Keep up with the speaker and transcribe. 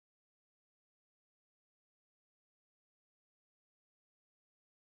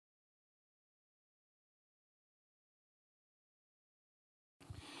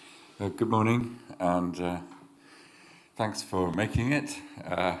Good morning, and thanks for making it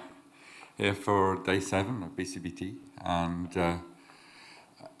here for day 7 of BCBT. And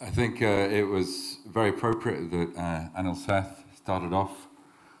I think it was very appropriate that Anil Seth started off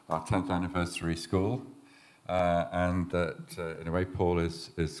our 10th anniversary school, and that in a way Paul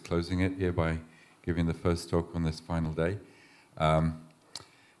is closing it here by giving the first talk on this final day.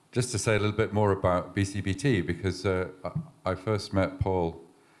 Just to say a little bit more about BCBT, because I first met Paul.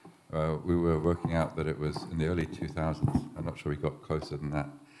 We were working out that it was in the early 2000s. I'm not sure we got closer than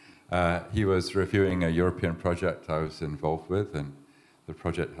that. He was reviewing a European project I was involved with, and the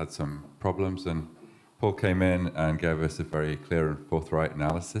project had some problems, and Paul came in and gave us a very clear and forthright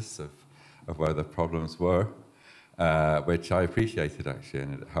analysis of where the problems were, which I appreciated actually,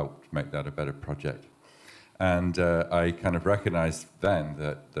 and it helped make that a better project. And I kind of recognized then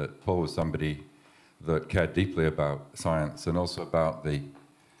that Paul was somebody that cared deeply about science and also about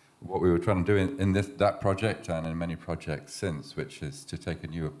what we were trying to do in that project and in many projects since, which is to take a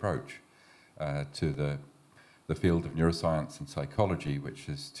new approach to the field of neuroscience and psychology, which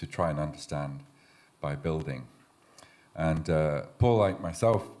is to try and understand by building. And Paul, like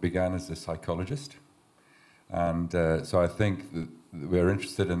myself, began as a psychologist. And so I think that we're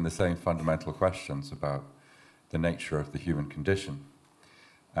interested in the same fundamental questions about the nature of the human condition.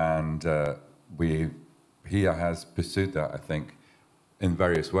 And he has pursued that, I think, in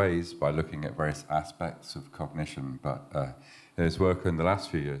various ways by looking at various aspects of cognition, but his work in the last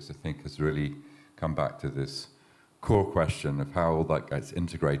few years, I think, has really come back to this core question of how all that gets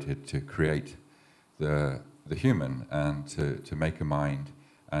integrated to create the human and to make a mind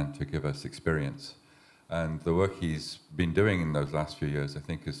and to give us experience. And the work he's been doing in those last few years, I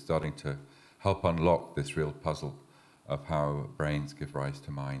think, is starting to help unlock this real puzzle of how brains give rise to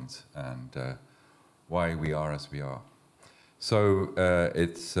minds and why we are as we are. So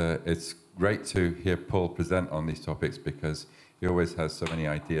it's great to hear Paul present on these topics, because he always has so many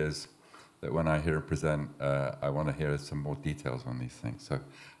ideas that when I hear him present, I want to hear some more details on these things. So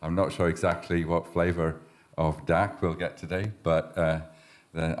I'm not sure exactly what flavor of DAC we'll get today, but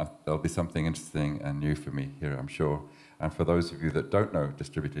there'll be something interesting and new for me here, I'm sure. And for those of you that don't know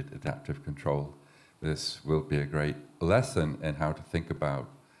distributed adaptive control, this will be a great lesson in how to think about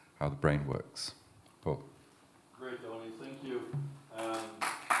how the brain works. Paul. Great, Tony. Thank you.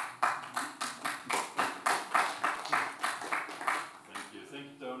 Thank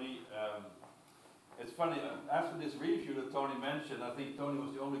you, Tony. It's funny, after this review that Tony mentioned, I think Tony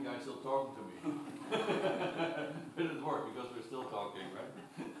was the only guy still talking to me. It didn't work because we're still talking, right?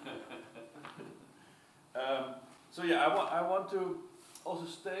 So yeah, I want to also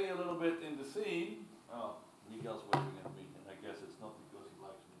stay a little bit in the theme. Oh, Miguel's waving at me, and I guess it's not because he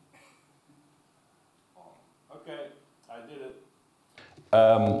likes me. Oh, okay, I did it.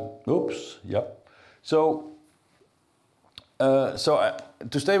 Oops, yep. So,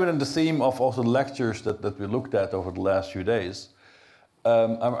 to stay within the theme of also the lectures that we looked at over the last few days,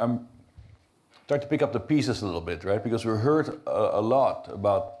 I'm trying to pick up the pieces a little bit, right? Because we heard a lot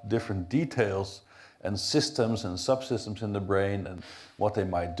about different details and systems and subsystems in the brain and what they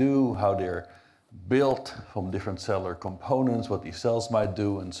might do, how they're built from different cellular components, what these cells might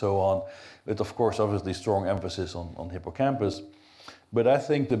do, and so on, with, of course, obviously strong emphasis on hippocampus. But I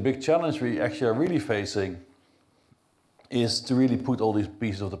think the big challenge we actually are really facing is to really put all these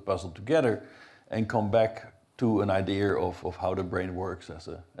pieces of the puzzle together and come back to an idea of how the brain works as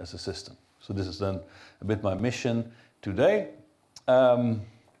a system. So this is then a bit my mission today.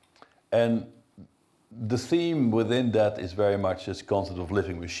 And the theme within that is very much this concept of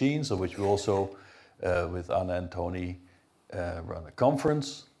living machines, of which we also, with Anna and Tony, run a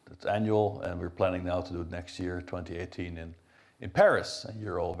conference that's annual, and we're planning now to do it next year, 2018, in Paris. And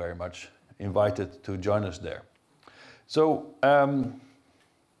you're all very much invited to join us there. So,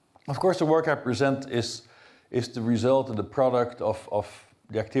 of course, the work I present is the result and the product of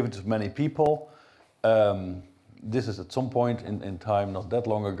the activities of many people. This is at some point in time, not that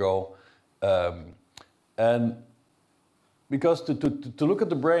long ago. And because to look at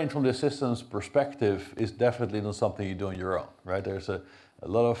the brain from the system's perspective is definitely not something you do on your own, right? There's a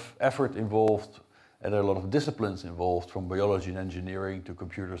lot of effort involved, and there are a lot of disciplines involved, from biology and engineering to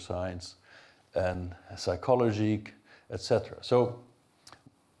computer science and psychology, etc. So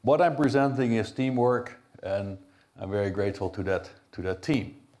what I'm presenting is teamwork, and I'm very grateful to that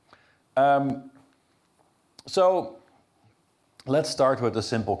team. So let's start with a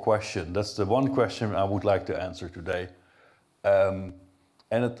simple question. That's the one question I would like to answer today. And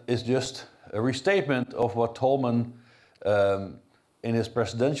it is just a restatement of what Tolman, in his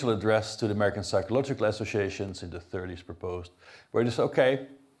presidential address to the American Psychological Associations in the 30s, proposed, where he said, okay,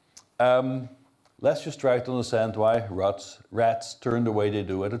 let's just try to understand why rats turn the way they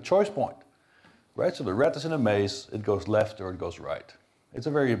do at a choice point. Right? So the rat is in a maze, it goes left or it goes right. It's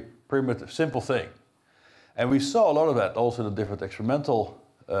a very primitive, simple thing. And we saw a lot of that also in the different experimental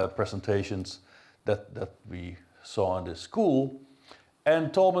presentations that we saw in this school.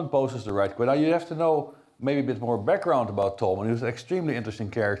 And Tolman poses the right question. Now you have to know maybe a bit more background about Tolman. He was an extremely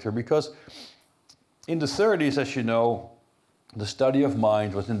interesting character because in the 30s, as you know, the study of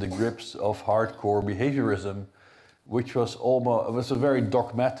mind was in the grips of hardcore behaviorism, which was a very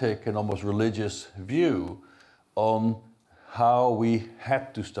dogmatic and almost religious view on how we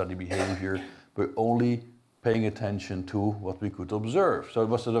had to study behavior, but only paying attention to what we could observe. So it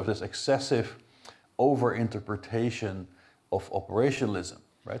was sort of this excessive over-interpretation of operationalism,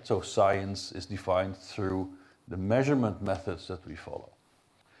 right? So science is defined through the measurement methods that we follow.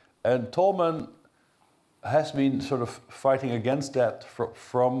 And Tolman has been sort of fighting against that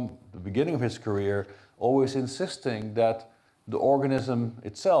from the beginning of his career, always insisting that the organism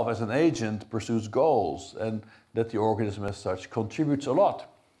itself as an agent pursues goals and that the organism as such contributes a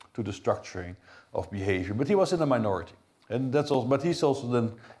lot to the structuring of behavior. But he was in a minority. And that's also, but he's also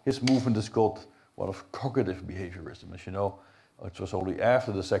then, his movement is called one of cognitive behaviorism. As you know, it was only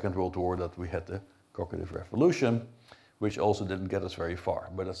after the Second World War that we had the cognitive revolution, which also didn't get us very far,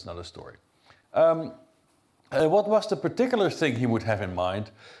 but that's another story. What was the particular thing he would have in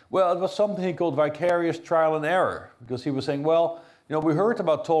mind? Well, it was something he called vicarious trial and error, because he was saying, well, you know, we heard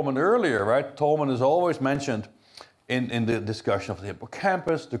about Tolman earlier, right? Tolman is always mentioned in the discussion of the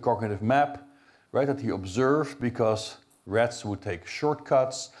hippocampus, the cognitive map, right, that he observed because rats would take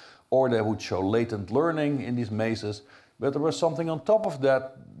shortcuts or they would show latent learning in these mazes. But there was something on top of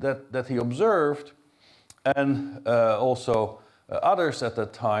that he observed, and also others at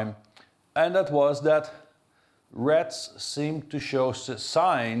that time, and that was that rats seemed to show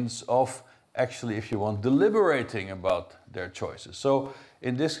signs of actually, if you want, deliberating about their choices. So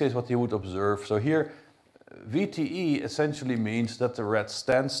in this case, what he would observe, so here VTE essentially means that the rat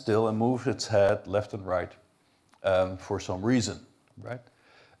stands still and moves its head left and right for some reason, right?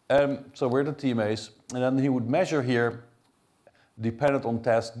 So we're the T-maze, and then he would measure here, dependent on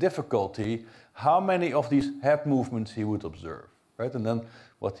task difficulty, how many of these head movements he would observe, right? And then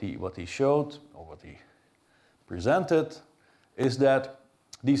what he showed, or what he presented, is that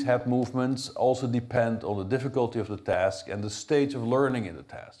these head movements also depend on the difficulty of the task and the stage of learning in the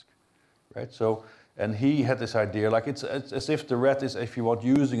task, right? So, and he had this idea, like it's as if the rat is, if you want,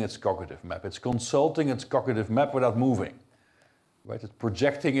 using its cognitive map. It's consulting its cognitive map without moving, right? It's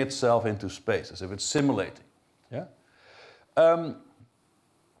projecting itself into space, as if it's simulating, yeah?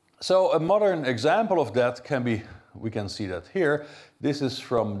 So a modern example of that can be, we can see that here. This is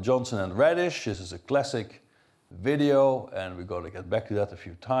from Johnson and Radish. This is a classic video, and we're going to get back to that a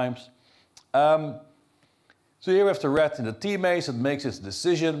few times. So here we have the rat in the T-maze. It makes its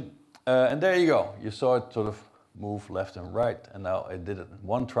decision, and there you go. You saw it sort of move left and right, and now it did it in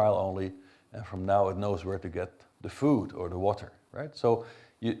one trial only, and from now it knows where to get the food or the water, right? So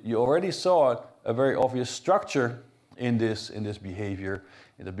you already saw a very obvious structure in this behavior.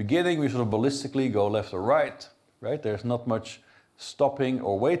 In the beginning, we sort of ballistically go left or right, right? There's not much stopping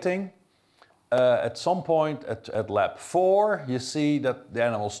or waiting. At some point at lab 4, you see that the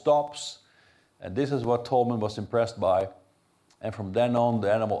animal stops, and this is what Tolman was impressed by. And from then on,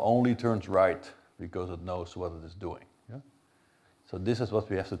 the animal only turns right because it knows what it is doing. Yeah? So this is what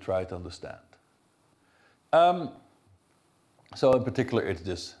we have to try to understand. So in particular,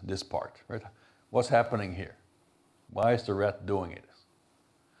 it's this part, right? What's happening here? Why is the rat doing it?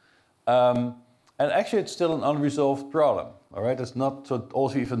 And actually, it's still an unresolved problem. All right, it's not so.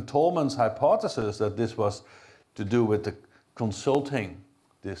 Also, even Tolman's hypothesis that this was to do with the consulting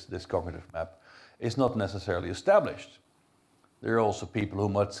this cognitive map is not necessarily established. There are also people who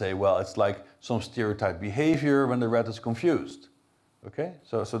might say, well, it's like some stereotyped behavior when the rat is confused. Okay,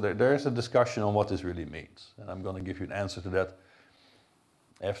 so there is a discussion on what this really means, and I'm going to give you an answer to that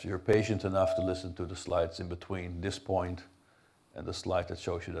after you're patient enough to listen to the slides in between this point and the slide that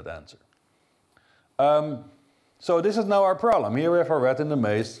shows you that answer. So this is now our problem. Here we have our rat in the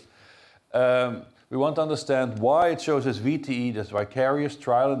maze. We want to understand why it shows us VTE, this vicarious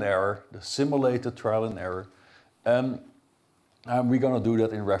trial and error, the simulated trial and error. And we're going to do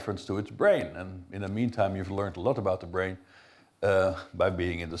that in reference to its brain. And in the meantime, you've learned a lot about the brain by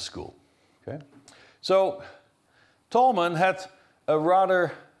being in the school. Okay? So Tolman had a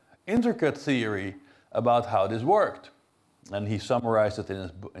rather intricate theory about how this worked. And he summarized it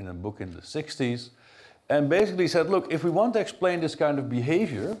in a book in the 60s. And basically said, look, if we want to explain this kind of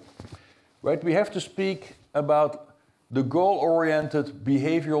behavior, right, we have to speak about the goal-oriented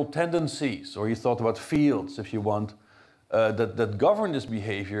behavioral tendencies, or he thought about fields, if you want, that govern this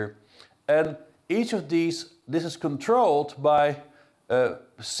behavior. And each of these, this is controlled by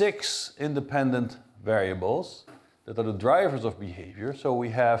 6 independent variables that are the drivers of behavior. So we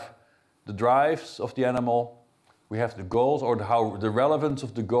have the drives of the animal, we have the goals, or the relevance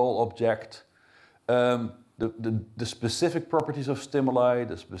of the goal object, the specific properties of stimuli,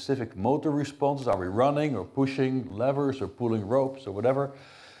 the specific motor responses. Are we running or pushing levers or pulling ropes or whatever?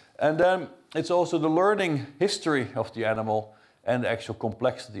 And then it's also the learning history of the animal and the actual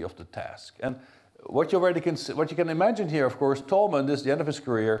complexity of the task. And what you can imagine here, of course, Tolman, this is the end of his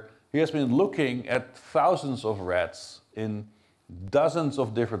career, he has been looking at thousands of rats in dozens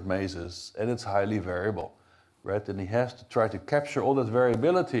of different mazes, and it's highly variable, right? And he has to try to capture all that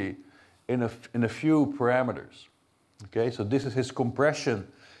variability in a few parameters. Okay, so this is his compression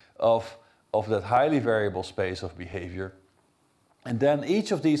of that highly variable space of behavior. And then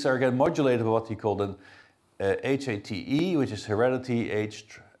each of these are again modulated by what he called an HATE, which is heredity,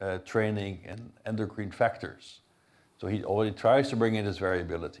 age, training, and endocrine factors. So he already tries to bring in this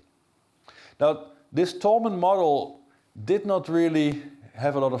variability. Now, this Tolman model did not really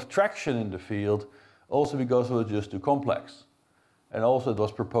have a lot of traction in the field, also because it was just too complex. And also it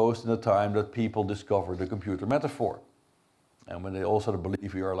was proposed in a time that people discovered the computer metaphor. And when they also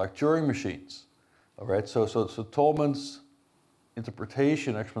believe we are like Turing machines. All right, so Tolman's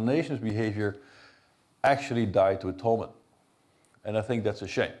interpretation, explanation of behavior actually died with Tolman. And I think that's a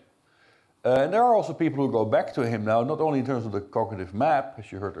shame. And there are also people who go back to him now, not only in terms of the cognitive map,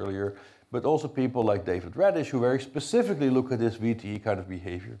 as you heard earlier, but also people like David Radish, who very specifically look at this VTE kind of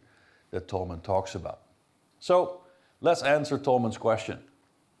behavior that Tolman talks about. So let's answer Tolman's question.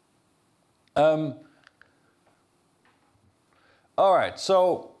 All right,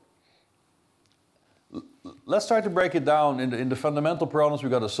 so let's try to break it down in the fundamental problems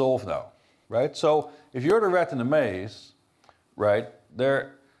we've got to solve now, right? So if you're the rat in the maze, right,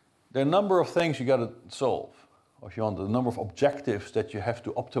 there are a number of things you got to solve, or if you want, the number of objectives that you have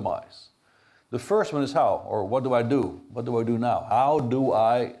to optimize. The first one is how, or what do I do? What do I do now? How do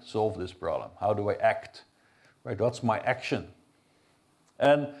I solve this problem? How do I act? Right, what's my action?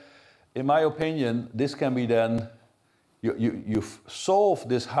 And in my opinion, this can be then, you've solved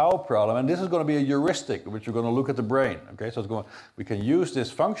this how problem, and this is going to be a heuristic, which you're going to look at the brain. Okay, so we can use this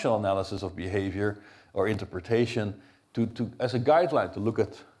functional analysis of behavior or interpretation as a guideline to look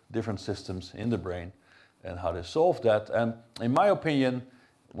at different systems in the brain and how they solve that. And in my opinion,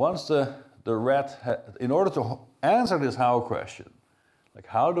 once the rat, in order to answer this how question, like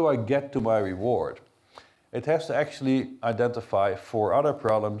how do I get to my reward, it has to actually identify 4 other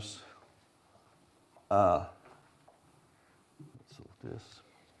problems. Let's solve this.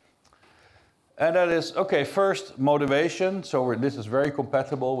 And that is, okay, first, motivation. So this is very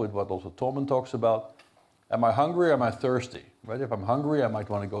compatible with what also Tolman talks about. Am I hungry or am I thirsty? Right? If I'm hungry, I might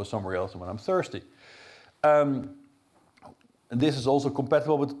want to go somewhere else than when I'm thirsty. And this is also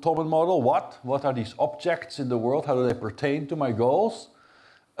compatible with the Tolman model. What are these objects in the world? How do they pertain to my goals?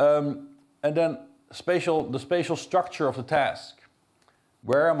 And then the spatial structure of the task.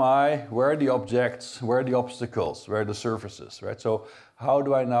 Where am I? Where are the objects? Where are the obstacles? Where are the surfaces? Right? So how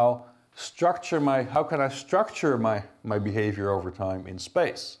do I now structure how can I structure my behavior over time in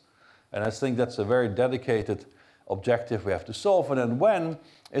space? And I think that's a very dedicated objective we have to solve. And then when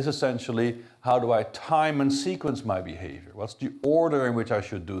is essentially how do I time and sequence my behavior? What's the order in which I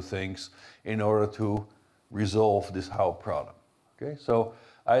should do things in order to resolve this how problem? Okay, so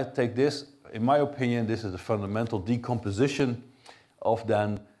I take this, in my opinion, this is the fundamental decomposition of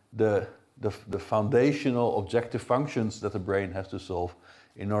then the foundational objective functions that the brain has to solve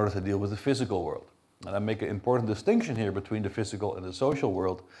in order to deal with the physical world. And I make an important distinction here between the physical and the social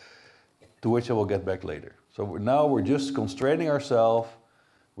world, to which I will get back later. So now we're just constraining ourselves.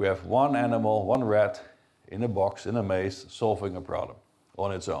 We have one animal, one rat, in a box, in a maze, solving a problem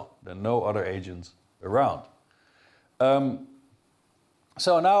on its own. There are no other agents around.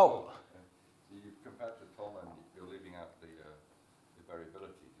 So now... So you compared to Tolman, you're leaving out the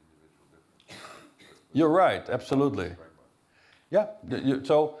variability, individual difference. You're right, absolutely. Yeah,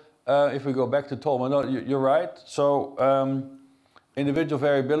 so if we go back to Tolman, no, you're right. So individual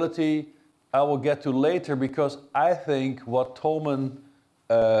variability, I will get to later, because I think what Tolman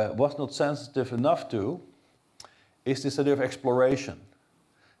was not sensitive enough to is this idea of exploration.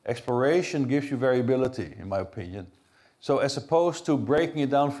 Exploration gives you variability, in my opinion. So as opposed to breaking it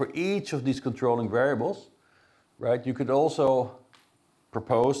down for each of these controlling variables, right, you could also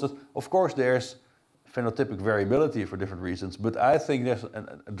propose that, of course, there's phenotypic variability for different reasons, but I think there's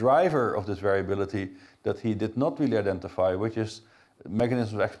a driver of this variability that he did not really identify, which is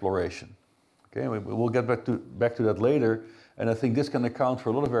mechanisms of exploration. Okay, we'll get back to that later, and I think this can account for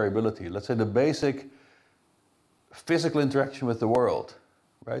a lot of variability. Let's say the basic physical interaction with the world,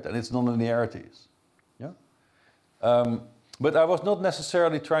 right, and its nonlinearities. Yeah. But I was not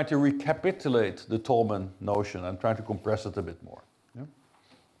necessarily trying to recapitulate the Tolman notion. I'm trying to compress it a bit more.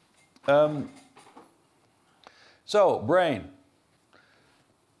 Yeah? So, brain.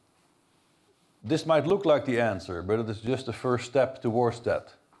 This might look like the answer, but it is just the first step towards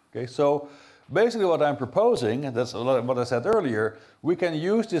that. Okay, so basically what I'm proposing, and that's a lot of what I said earlier, we can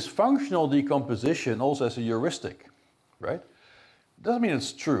use this functional decomposition also as a heuristic, right? Doesn't mean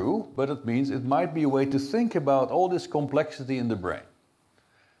it's true, but it means it might be a way to think about all this complexity in the brain.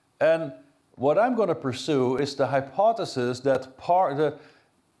 And what I'm going to pursue is the hypothesis that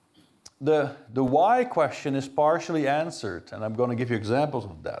the why question is partially answered, and I'm going to give you examples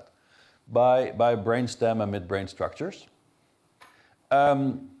of that, by brainstem and midbrain structures.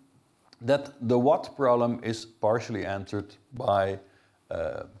 That the what problem is partially answered by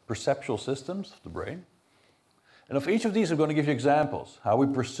perceptual systems of the brain. And of each of these, I'm going to give you examples, how we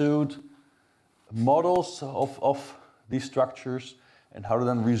pursued models of these structures and how to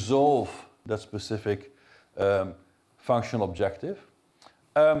then resolve that specific functional objective.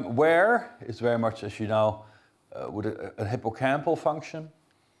 Where is very much, as you know, with a hippocampal function.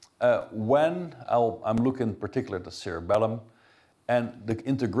 When I'm looking in particular at the cerebellum, and the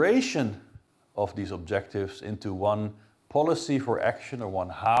integration of these objectives into one policy for action or one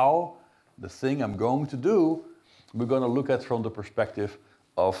how, the thing I'm going to do, we're going to look at from the perspective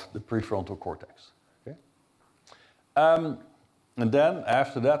of the prefrontal cortex. Okay? And then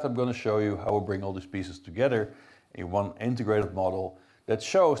after that, I'm going to show you how we bring all these pieces together in one integrated model that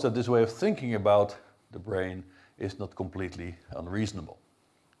shows that this way of thinking about the brain is not completely unreasonable.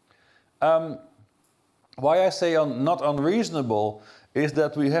 Why I say not unreasonable is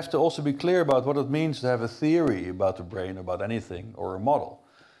that we have to also be clear about what it means to have a theory about the brain, about anything, or a model,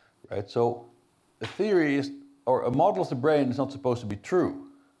 right? So a theory is, or a model of the brain is not supposed to be true.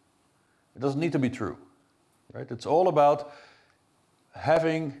 It doesn't need to be true, right? It's all about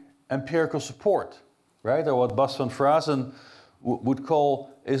having empirical support, right? Or what Bas van Frazen would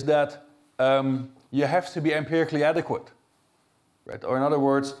call is that you have to be empirically adequate, right? Or in other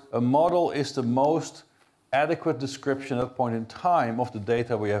words, a model is the most adequate description at that point in time of the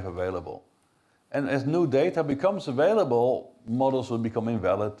data we have available. And as new data becomes available, models will become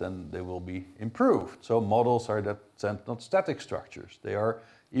invalid and they will be improved. So models are in that sense not static structures. They are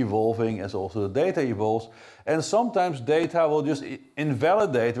evolving as also the data evolves. And sometimes data will just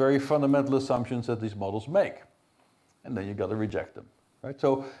invalidate very fundamental assumptions that these models make. And then you got to reject them, right?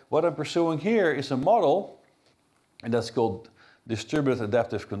 So what I'm pursuing here is a model, and that's called distributed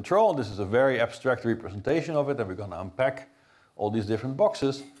adaptive control. This is a very abstract representation of it, and we're going to unpack all these different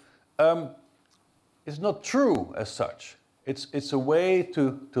boxes. It's not true as such. It's a way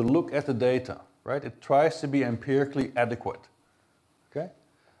to look at the data, right? It tries to be empirically adequate, okay?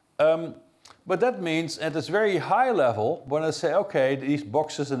 But that means at this very high level, when I say, okay, these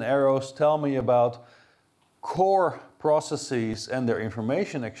boxes and arrows tell me about core processes and their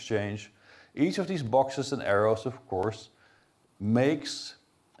information exchange, each of these boxes and arrows, of course, makes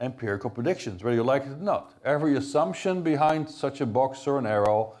empirical predictions, whether you like it or not. Every assumption behind such a box or an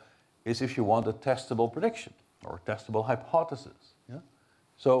arrow is, if you want, a testable prediction or a testable hypothesis. Yeah?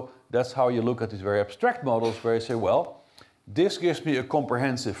 So that's how you look at these very abstract models where you say, well, this gives me a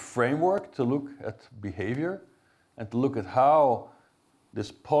comprehensive framework to look at behavior and to look at how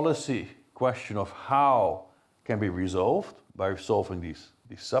this policy question of how can be resolved by solving these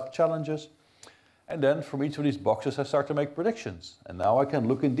sub-challenges. And then from each of these boxes, I start to make predictions. And now I can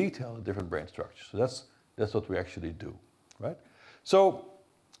look in detail at different brain structures. So that's what we actually do, right? So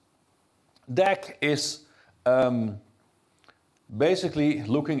DAC is basically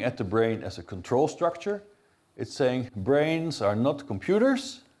looking at the brain as a control structure. It's saying brains are not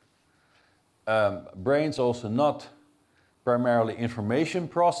computers. Brains also not primarily information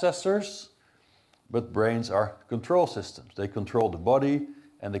processors, but brains are control systems. They control the body,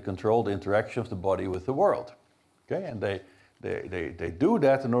 and they control the interaction of the body with the world. Okay, and they do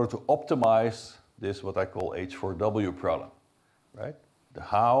that in order to optimize this, what I call H4W problem, right? The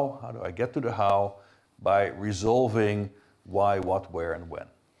how do I get to the how? By resolving why, what, where, and when.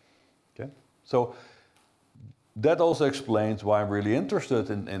 Okay, so that also explains why I'm really interested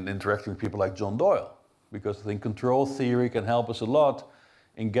in interacting with people like John Doyle, because I think control theory can help us a lot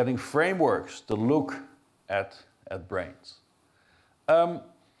in getting frameworks to look at brains.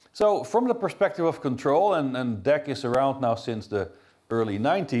 So from the perspective of control, and DEC is around now since the early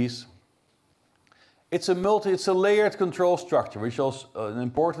 90s, it's a layered control structure, which is an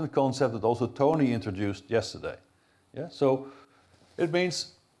important concept that also Tony introduced yesterday. Yeah? So it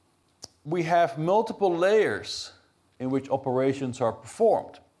means we have multiple layers in which operations are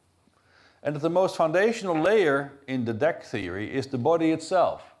performed. And the most foundational layer in the DEC theory is the body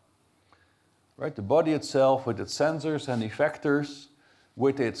itself. Right? The body itself with its sensors and effectors,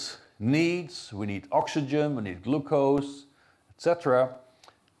 with its needs. We need oxygen, we need glucose, etc.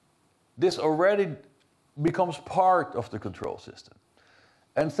 This already becomes part of the control system.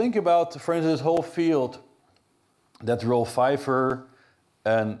 And think about, for instance, this whole field that Rolf Pfeiffer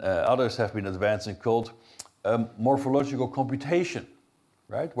and others have been advancing called morphological computation,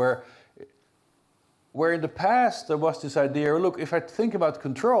 right? Where in the past there was this idea, look, if I think about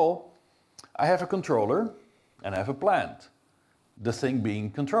control, I have a controller and I have a plant, the thing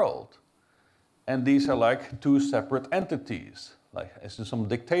being controlled. And these are like two separate entities, like as in some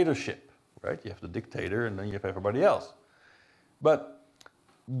dictatorship, right? You have the dictator and then you have everybody else. But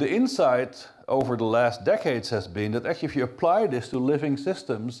the insight over the last decades has been that actually if you apply this to living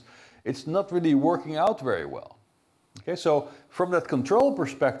systems, it's not really working out very well. Okay, so from that control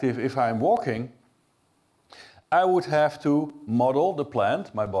perspective, if I'm walking, I would have to model the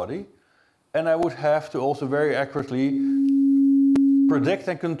plant, my body, and I would have to also very accurately predict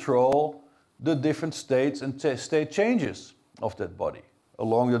and control the different states and state changes of that body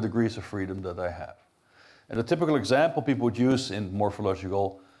along the degrees of freedom that I have. And a typical example people would use in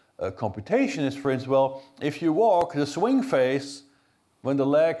morphological computation is, for instance, well, if you walk, the swing phase, when the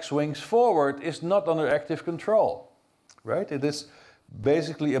leg swings forward, is not under active control, right? It is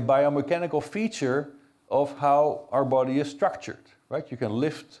basically a biomechanical feature of how our body is structured, right? You can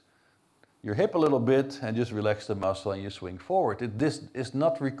lift your hip a little bit and just relax the muscle and you swing forward. This is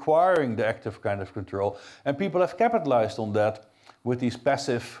not requiring the active kind of control. And people have capitalized on that with these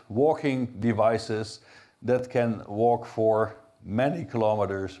passive walking devices that can walk for many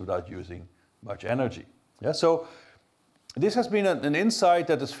kilometers without using much energy. Yeah, so this has been an insight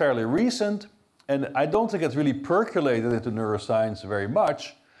that is fairly recent, and I don't think it's really percolated into neuroscience very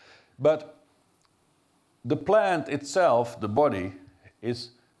much, but the plant itself, the body,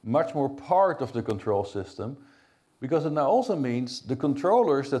 is much more part of the control system, because it now also means the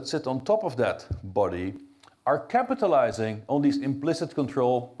controllers that sit on top of that body are capitalizing on these implicit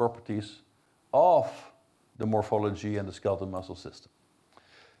control properties of the morphology and the skeletal muscle system.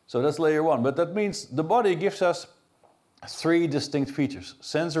 So that's layer one, but that means the body gives us three distinct features: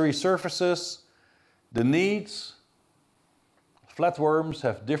 sensory surfaces, the needs. Flatworms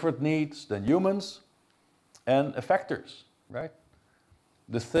have different needs than humans, and effectors, right?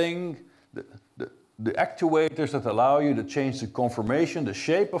 The thing, the actuators that allow you to change the conformation, the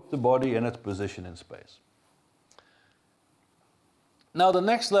shape of the body and its position in space. Now the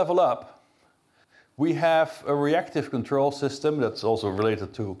next level up, we have a reactive control system that's also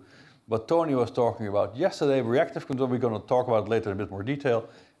related to what Tony was talking about yesterday. Reactive control, we're going to talk about later in a bit more detail.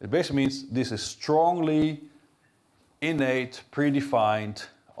 It basically means this is strongly innate, predefined,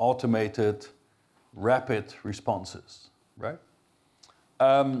 automated, rapid responses, right?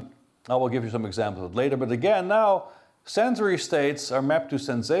 I will give you some examples of it later, but again, now sensory states are mapped to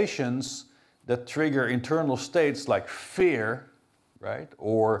sensations that trigger internal states like fear, right?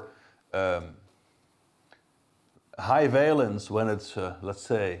 Or high valence when it's, let's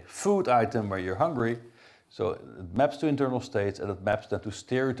say, food item where you're hungry. So it maps to internal states and it maps then to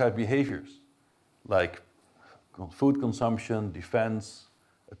stereotype behaviors like food consumption, defense,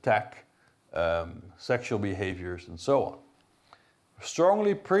 attack, sexual behaviors, and so on.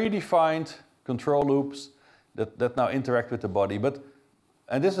 Strongly predefined control loops that now interact with the body.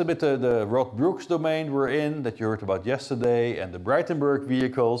 And this is a bit the Rod Brooks domain we're in that you heard about yesterday, and the Breitenberg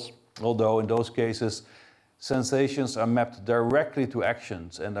vehicles, although in those cases sensations are mapped directly to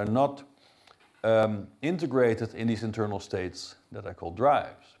actions and are not integrated in these internal states that I call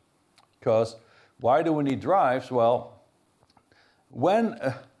drives. Because why do we need drives? Well, when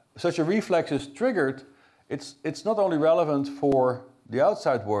such a reflex is triggered, it's not only relevant for the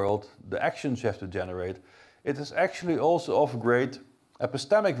outside world, the actions you have to generate, it is actually also of great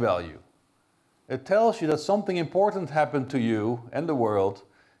epistemic value. It tells you that something important happened to you and the world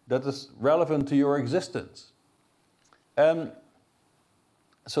that is relevant to your existence. And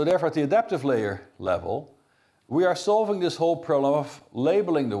so therefore at the adaptive layer level, we are solving this whole problem of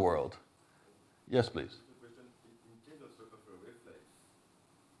labeling the world. Yes, please.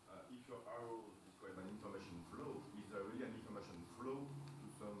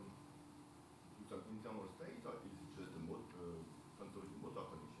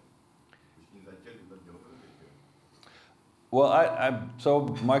 Well,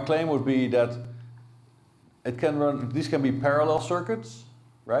 so my claim would be that it can run, these can be parallel circuits,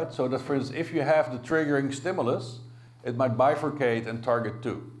 right? So that, for instance, if you have the triggering stimulus, it might bifurcate and target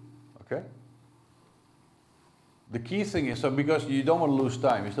two, okay? The key thing is, so because you don't want to lose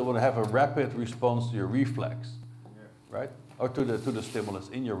time, you still want to have a rapid response to your reflex, right? Or to the stimulus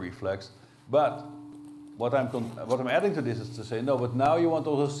in your reflex. But what I'm adding to this is to say, no, but now you want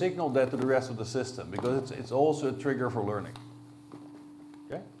to also signal that to the rest of the system, because it's also a trigger for learning,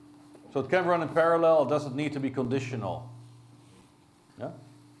 okay? So it can run in parallel, it doesn't need to be conditional, yeah?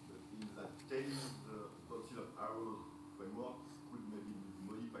 In that case, the policy of arrow framework could maybe be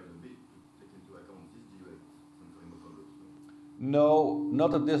modified a bit to take into account this direct sensory motor loop. No,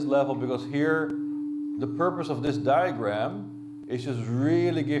 not at this level, because here the purpose of this diagram is just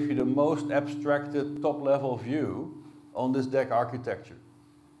really give you the most abstracted top-level view on this DAC architecture.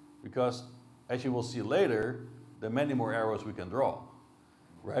 Because, as you will see later, there are many more arrows we can draw,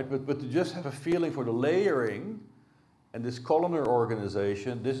 right? But to just have a feeling for the layering and this columnar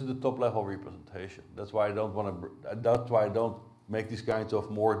organization, this is the top-level representation. That's why I don't want to. That's why I don't make these kinds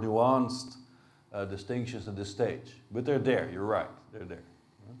of more nuanced distinctions at this stage. But they're there. You're right. They're there.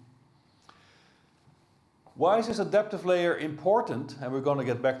 Why is this adaptive layer important? And we're going to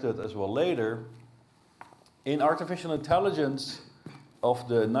get back to it as well later. In artificial intelligence of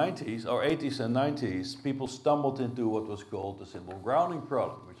the 90s, or 80s and 90s, people stumbled into what was called the symbol grounding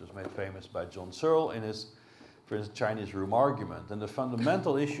problem, which was made famous by John Searle in his, for instance, Chinese room argument. And the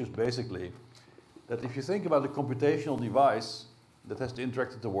fundamental issue is basically that if you think about a computational device that has to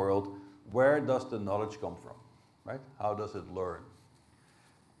interact with the world, where does the knowledge come from, right? How does it learn?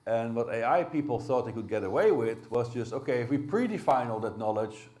 And what AI people thought they could get away with was just, okay, if we predefine all that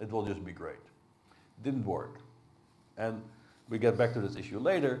knowledge, it will just be great. Didn't work. And we get back to this issue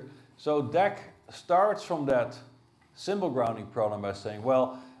later. So DAC starts from that symbol grounding problem by saying,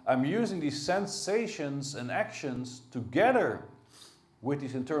 well, I'm using these sensations and actions together with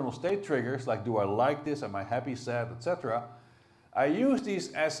these internal state triggers, like do I like this, am I happy, sad, etc. I use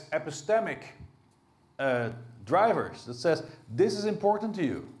these as epistemic drivers that says, this is important to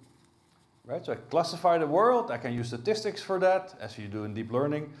you, right? So I classify the world, I can use statistics for that, as you do in deep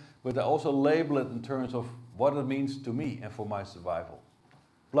learning, but I also label it in terms of what it means to me and for my survival.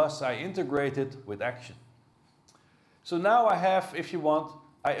 Plus, I integrate it with action. So now I have, if you want,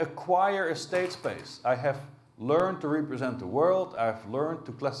 I acquire a state space. I have learned to represent the world, I've learned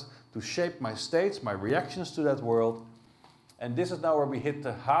to shape my states, my reactions to that world, and this is now where we hit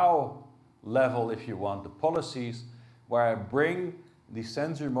the how level, if you want, the policies, where I bring the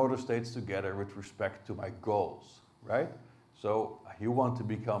sensory motor states together with respect to my goals, right? So you want to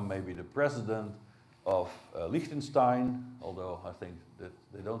become maybe the president of Liechtenstein, although I think that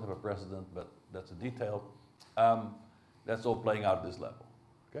they don't have a president, but that's a detail. That's all playing out at this level,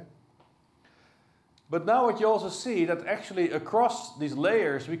 okay? But now what you also see that actually across these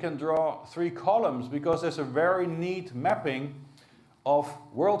layers we can draw three columns because there's a very neat mapping of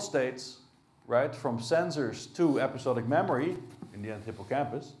world states, right, from sensors to episodic memory, in the end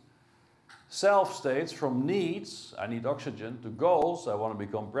hippocampus, self states from needs, I need oxygen, to goals, I want to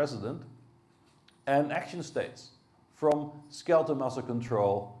become president, and action states from skeletal muscle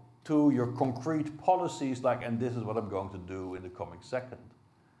control to your concrete policies like, and this is what I'm going to do in the coming second.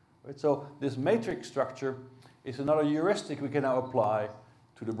 Right? So this matrix structure is another heuristic we can now apply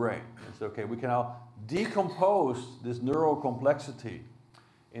to the brain. It's okay, we can now decompose this neural complexity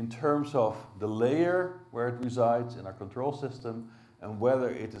in terms of the layer where it resides in our control system and whether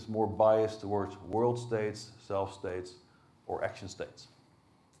it is more biased towards world states, self states, or action states.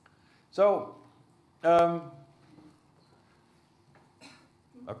 So,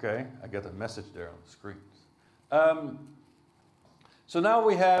 okay, I get a message there on the screen. So now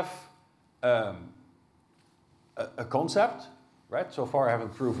we have a concept, right? So far I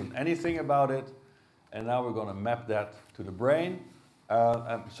haven't proven anything about it, and now we're going to map that to the brain.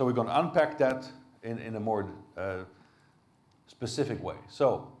 So we're going to unpack that in a more specific way.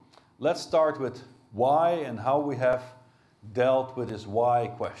 So let's start with why and how we have dealt with this why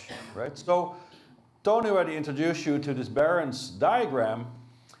question, right? So Tony already introduced you to this Barron's diagram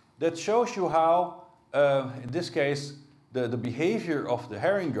that shows you how, in this case, the behavior of the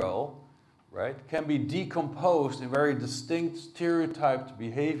herring gull, right, can be decomposed in very distinct stereotyped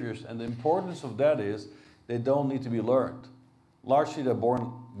behaviors, and the importance of that is they don't need to be learned. Largely they're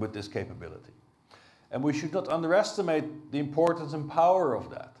born with this capability. And we should not underestimate the importance and power of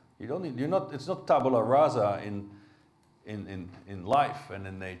that. You don't need, it's not tabula rasa in life and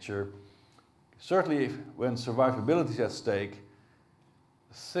in nature. Certainly when survivability is at stake,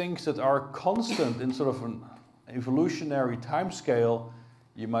 things that are constant in sort of evolutionary time scale,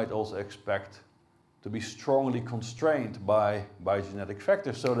 you might also expect to be strongly constrained by genetic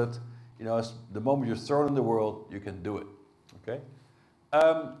factors, so that, you know, as the moment you're thrown in the world, you can do it. Okay.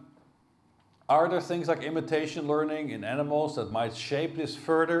 Are there things like imitation learning in animals that might shape this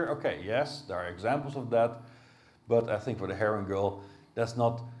further? Okay, yes, there are examples of that, but I think for the herring-gull, that's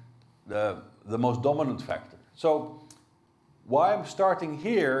not the most dominant factor. So why I'm starting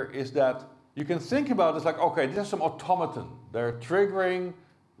here is that you can think about this like, okay, this is some automaton. They're triggering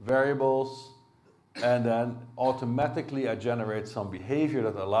variables, and then automatically I generate some behavior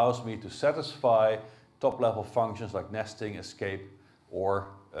that allows me to satisfy top-level functions like nesting, escape, or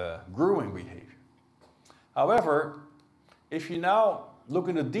grooming behavior. However, if you now look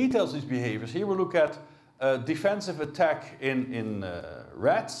in the details of these behaviors, here we look at defensive attack in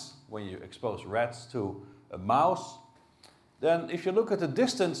rats, when you expose rats to a mouse. Then if you look at the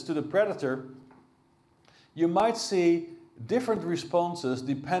distance to the predator, you might see different responses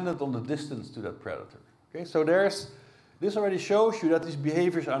dependent on the distance to that predator. Okay, so this already shows you that these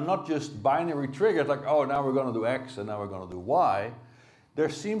behaviors are not just binary triggered, like, oh, now we're going to do X and now we're going to do Y. There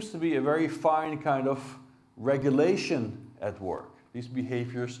seems to be a very fine kind of regulation at work. These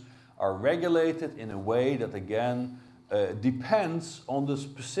behaviors are regulated in a way that, again, depends on the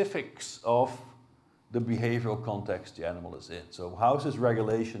specifics of the behavioral context the animal is in. So how is this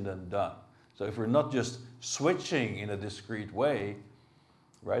regulation then done? So if we're not just switching in a discrete way,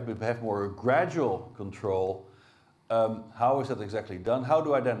 right, but we have more gradual control, how is that exactly done? How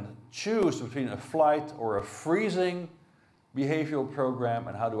do I then choose between a flight or a freezing behavioral program,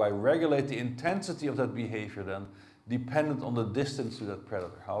 and how do I regulate the intensity of that behavior then, dependent on the distance to that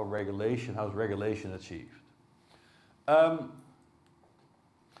predator? How is regulation achieved?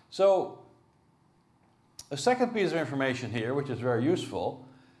 So a second piece of information here, which is very useful,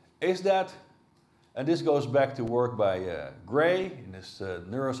 is that, and this goes back to work by Gray in his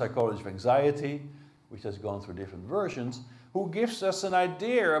neuropsychology of anxiety, which has gone through different versions, who gives us an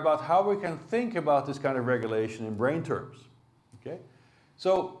idea about how we can think about this kind of regulation in brain terms. Okay?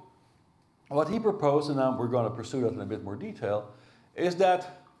 So what he proposed, and now we're going to pursue that in a bit more detail, is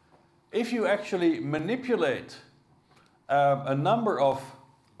that if you actually manipulate a number of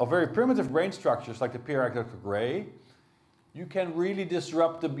very primitive brain structures like the PRI Dr. Gray, you can really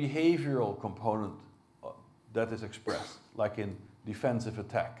disrupt the behavioral component that is expressed, like in defensive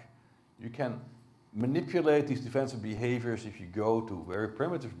attack. You can manipulate these defensive behaviors if you go to very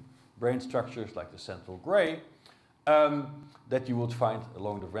primitive brain structures like the central gray, that you would find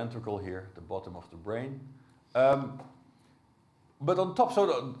along the ventricle here, the bottom of the brain. But on top,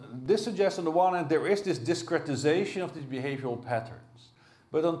 so this suggests on the one hand there is this discretization of these behavioral patterns.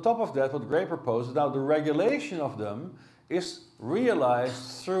 But on top of that, what Gray proposes, now the regulation of them is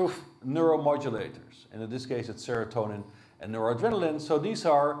realized through neuromodulators. And in this case, it's serotonin and noradrenaline. So these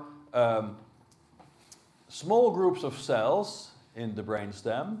are small groups of cells in the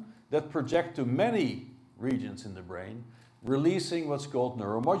brainstem that project to many regions in the brain, releasing what's called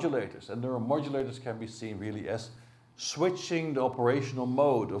neuromodulators. And neuromodulators can be seen really as switching the operational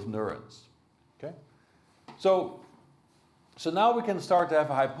mode of neurons. Okay? So now we can start to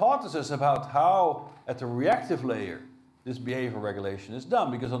have a hypothesis about how, at the reactive layer, this behavioral regulation is done.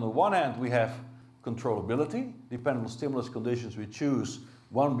 Because on the one hand, we have controllability. Depending on stimulus conditions, we choose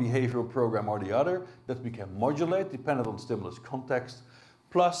one behavioral program or the other that we can modulate, depending on stimulus context.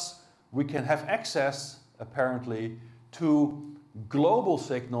 Plus, we can have access, apparently, to global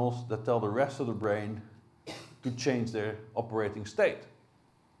signals that tell the rest of the brain to change their operating state.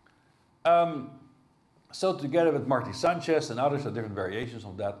 So together with Marty Sanchez and others, are different variations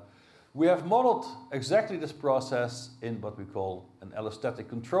of that, we have modeled exactly this process in what we call an allostatic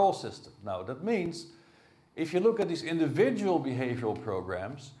control system. Now that means, if you look at these individual behavioral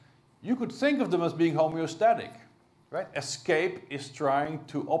programs, you could think of them as being homeostatic, right? Escape is trying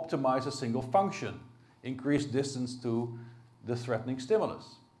to optimize a single function, increase distance to the threatening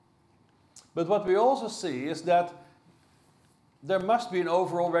stimulus. But what we also see is that there must be an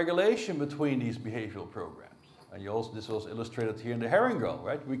overall regulation between these behavioral programs. And this was illustrated here in the herring-gull,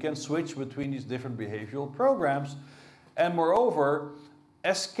 right? We can switch between these different behavioral programs. And moreover,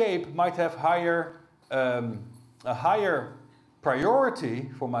 escape might have a higher priority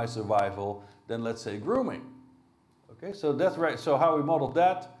for my survival than, let's say, grooming. Okay, so that's right. So how we modeled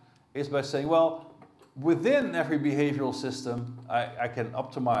that is by saying, well, within every behavioral system, I can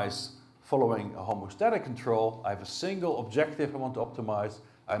optimize following a homeostatic control. I have a single objective I want to optimize.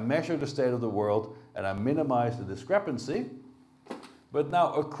 I measure the state of the world and I minimize the discrepancy. But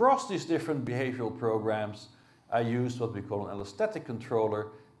now across these different behavioral programs, I use what we call an allostatic controller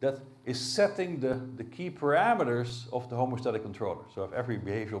that is setting the key parameters of the homeostatic controller. So if every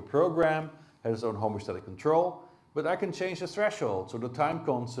behavioral program has its own homeostatic control, but I can change the thresholds or the time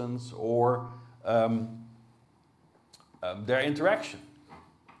constants or their interaction.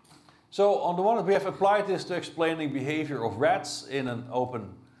 So on the one hand, we have applied this to explaining behavior of rats in an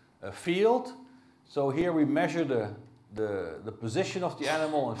open field. So here we measure the position of the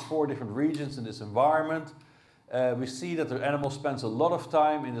animal in 4 different regions in this environment. We see that the animal spends a lot of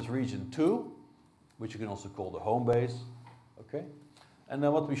time in this region 2, which you can also call the home base. Okay? And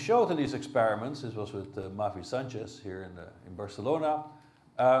then what we showed in these experiments, this was with Mavi Sanchez here in Barcelona,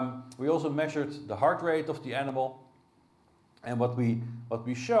 we also measured the heart rate of the animal. And what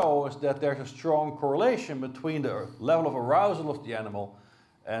we show is that there's a strong correlation between the level of arousal of the animal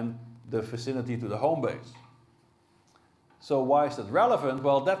and the vicinity to the home base. So why is that relevant?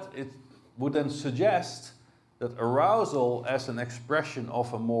 Well, it would then suggest that arousal as an expression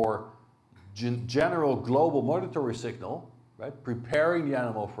of a more general global monitory signal, right, preparing the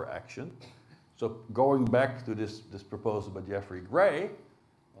animal for action. So going back to this proposal by Jeffrey Gray,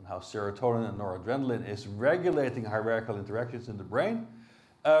 on how serotonin and noradrenaline is regulating hierarchical interactions in the brain,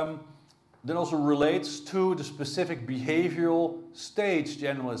 then also relates to the specific behavioral stage the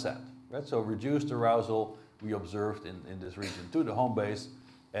animal is at. Right? So reduced arousal we observed in this region 2, the home base,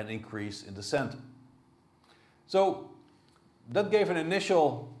 and increase in the center. So that gave an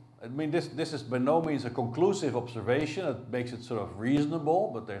initial, I mean this is by no means a conclusive observation, it makes it sort of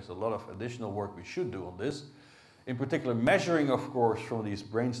reasonable, but there's a lot of additional work we should do on this. In particular, measuring, of course, from these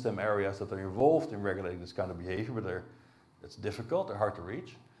brainstem areas that are involved in regulating this kind of behavior, but it's difficult, they're hard to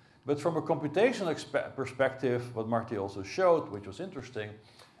reach. But from a computational perspective, what Marty also showed, which was interesting,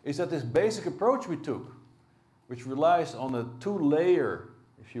 is that this basic approach we took, which relies on a 2-layer,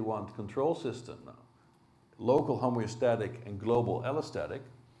 if you want, control system now, local homeostatic and global allostatic,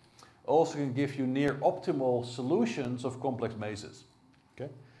 also can give you near optimal solutions of complex mazes.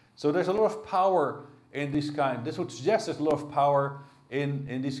 Okay? So there's a lot of power in this would suggest there's a lot of power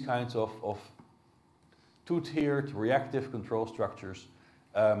in these kinds of 2-tiered reactive control structures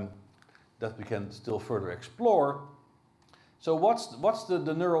that we can still further explore. So what's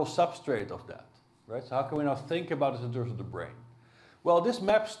the neural substrate of that? Right? So how can we now think about this in terms of the brain? Well, this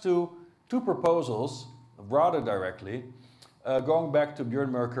maps to 2 proposals rather directly, going back to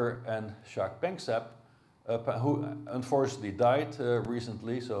Björn Merker and Jacques Pengsap, who unfortunately died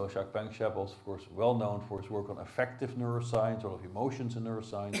recently. So Jacques Pengsap was, of course, well known for his work on affective neuroscience, all of emotions in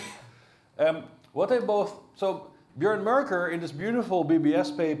neuroscience. So Björn Merker, in this beautiful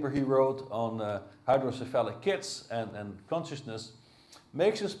BBS paper he wrote on hydrocephalic kids and consciousness,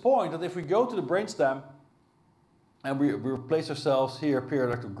 makes this point that if we go to the brainstem and we place ourselves here,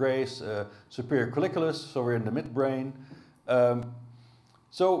 periaqueduct grace, superior colliculus, so we're in the midbrain.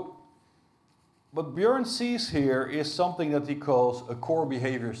 So what Björn sees here is something that he calls a core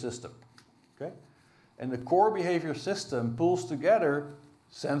behavior system. Okay? And the core behavior system pulls together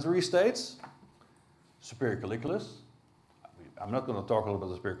sensory states, superior colliculus. I'm not going to talk a lot about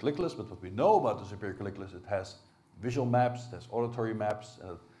the superior colliculus, but what we know about the superior colliculus, it has visual maps, it has auditory maps,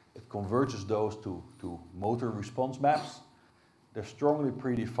 and it converges those to motor response maps. They're strongly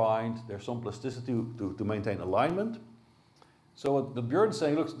predefined, there's some plasticity to maintain alignment. So what Björn is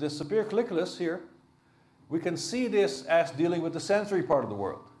saying, look, this superior colliculus here, we can see this as dealing with the sensory part of the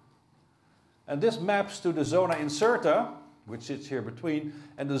world. And this maps to the zona incerta, which sits here between,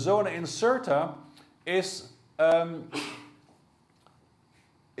 and the zona incerta is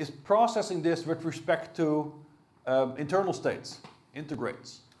processing this with respect to internal states,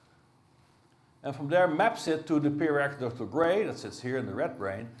 integrates. And from there maps it to the periaqueductal gray that sits here in the red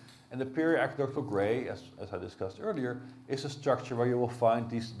brain. And the periaqueductal gray, as I discussed earlier, is a structure where you will find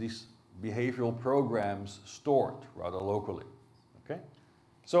these behavioral programs stored rather locally. Okay?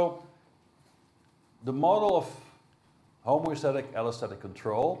 So the model of homeostatic allostatic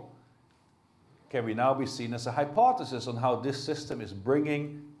control can be now be seen as a hypothesis on how this system is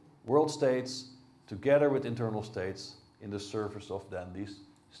bringing world states together with internal states in the service of then these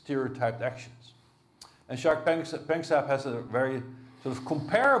stereotyped actions. And Jacques Pengsap has a very sort of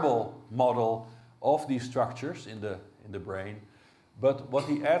comparable model of these structures in the brain. But what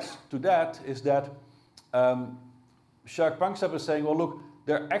he adds to that is that Jacques Pengsap is saying, well, look,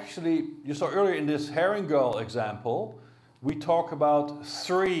 they're actually, you saw earlier in this herring gull example, we talk about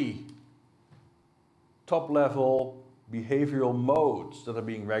 3 top-level behavioral modes that are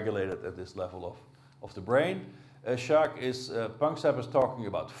being regulated at this level of the brain. Pengsap is talking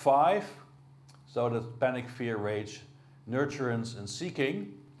about 5, so that's panic, fear, rage, nurturance, and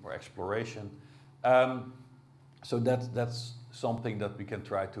seeking, or exploration. So that's something that we can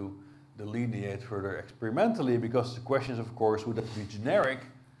try to delineate further experimentally, because the question is, of course, would that be generic?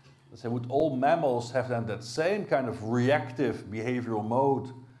 Let's say, would all mammals have then that same kind of reactive behavioral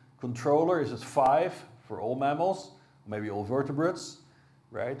mode controller? Is it 5 for all mammals, maybe all vertebrates,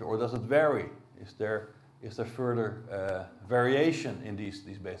 right? Or does it vary? Is there further variation in these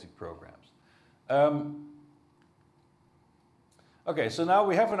basic programs? Okay, so now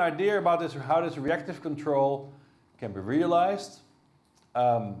we have an idea about this, how this reactive control can be realized.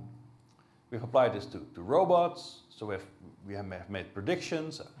 We've applied this to robots, so we have made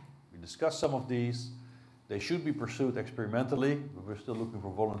predictions. We discussed some of these. They should be pursued experimentally, but we're still looking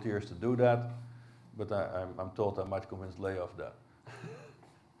for volunteers to do that. But I'm told I might convince Leah of that.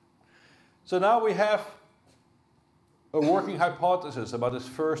 So now we have a working hypothesis about this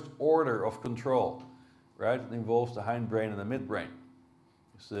first order of control, right? It involves the hindbrain and the midbrain.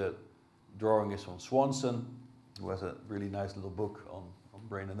 The drawing is from Swanson, who has a really nice little book on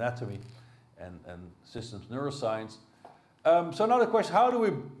brain anatomy and systems neuroscience. So now the question, how do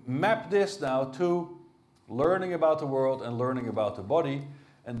we map this now to learning about the world and learning about the body?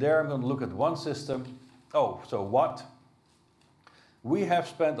 And there I'm going to look at one system. Oh, so what? We have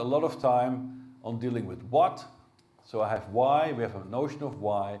spent a lot of time on dealing with what. So I have why, we have a notion of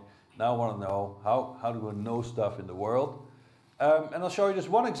why. Now I want to know how do we know stuff in the world. And I'll show you just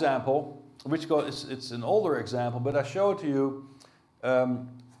one example, which it's an older example, but I show it to you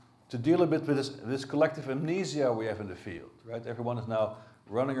to deal a bit with this collective amnesia we have in the field, right? Everyone is now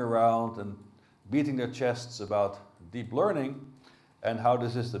running around and beating their chests about deep learning and how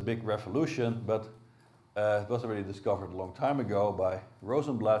this is the big revolution, but it was already discovered a long time ago by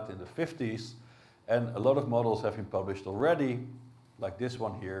Rosenblatt in the 50s, and a lot of models have been published already, like this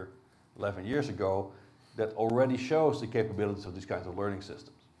one here, 11 years ago, that already shows the capabilities of these kinds of learning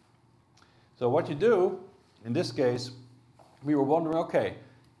systems. So what you do, in this case, we were wondering, okay,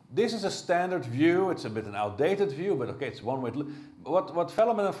 this is a standard view, it's a bit an outdated view, but okay, it's one way to look. What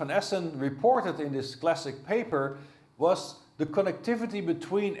Velleman and Van Essen reported in this classic paper was the connectivity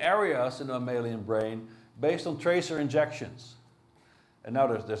between areas in the mammalian brain based on tracer injections. And now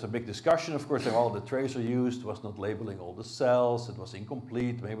there's a big discussion, of course, that all the tracer used was not labeling all the cells, it was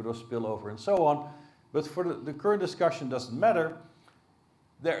incomplete, maybe there was spillover and so on. But for the current discussion doesn't matter.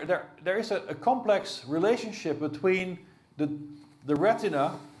 There is a complex relationship between the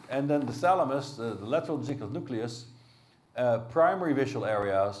retina and then the thalamus, the lateral vesicular nucleus, primary visual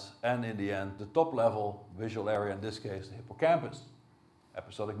areas, and in the end, the top level visual area, in this case, the hippocampus,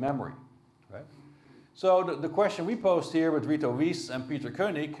 episodic memory, right? So the question we posed here with Rito Wies and Peter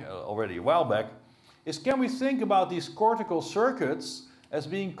Koenig already a while back is, can we think about these cortical circuits as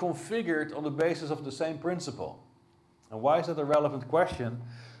being configured on the basis of the same principle? And why is that a relevant question?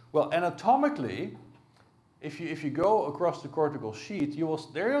 Well, anatomically, if you go across the cortical sheet,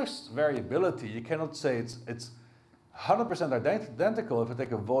 there is variability. You cannot say it's 100% identical if I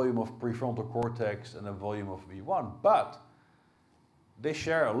take a volume of prefrontal cortex and a volume of V1, but they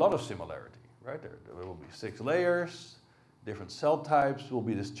share a lot of similarity, right? There will be 6 layers, different cell types will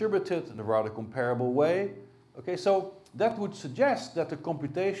be distributed in a rather comparable way. Okay, so that would suggest that the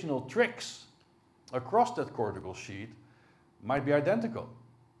computational tricks across that cortical sheet might be identical,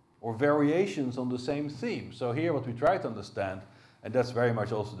 or variations on the same theme. So here what we try to understand, and that's very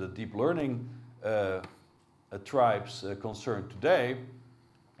much also the deep learning tribe's concern today,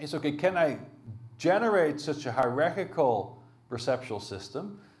 is, okay, can I generate such a hierarchical perceptual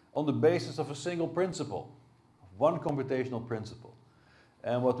system on the basis of a single principle, one computational principle?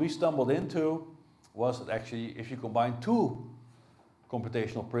 And what we stumbled into was that actually if you combine 2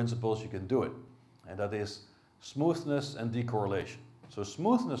 computational principles, you can do it. And that is smoothness and decorrelation. So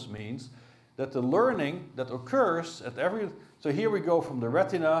smoothness means that the learning that occurs at so here we go from the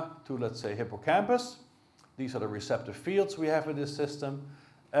retina to, let's say, hippocampus. These are the receptive fields we have in this system.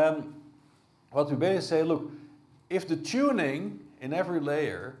 What we basically say, look, if the tuning in every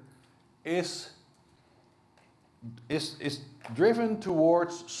layer is driven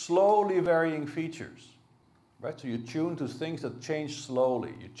towards slowly varying features, right? So you tune to things that change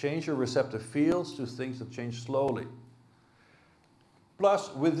slowly. You change your receptive fields to things that change slowly.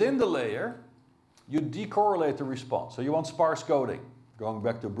 Plus, within the layer, you decorrelate the response. So you want sparse coding, going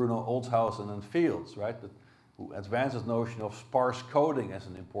back to Bruno Olshausen and Fields, right? Who advances the notion of sparse coding as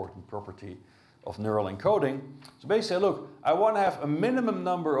an important property of neural encoding. So basically, look, I want to have a minimum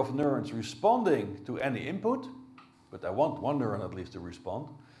number of neurons responding to any input, but I want one neuron at least to respond.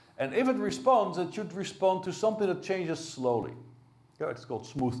 And if it responds, it should respond to something that changes slowly. Yeah, it's called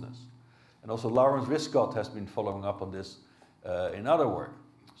smoothness. And also Lawrence Viscott has been following up on this in other work.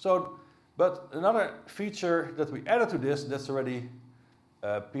 So But another feature that we added to this, that's already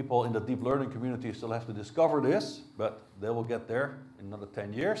people in the deep learning community still have to discover this, but they will get there in another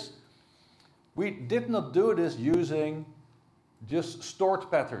 10 years. We did not do this using just stored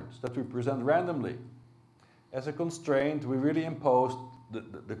patterns that we present randomly. As a constraint, we really imposed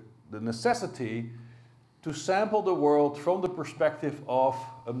the necessity to sample the world from the perspective of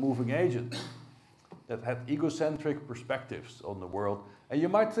a moving agent that had egocentric perspectives on the world. And you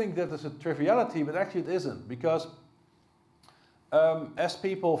might think that is a triviality, but actually it isn't, because as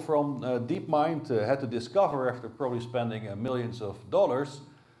people from DeepMind had to discover after probably spending millions of dollars,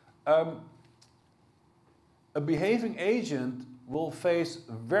 a behaving agent will face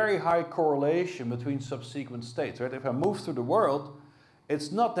very high correlation between subsequent states. Right? If I move through the world,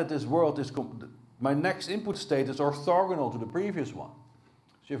 it's not that this world is, my next input state is orthogonal to the previous one.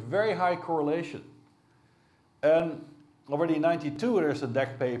 So you have very high correlation. And already in '92, there's a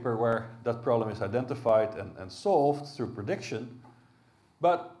DEC paper where that problem is identified and solved through prediction.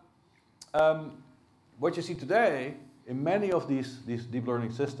 But what you see today, in many of these deep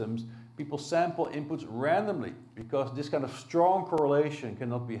learning systems, people sample inputs randomly because this kind of strong correlation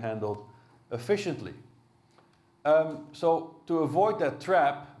cannot be handled efficiently. So to avoid that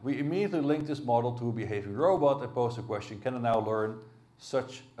trap, we immediately linked this model to a behaving robot and posed the question, can I now learn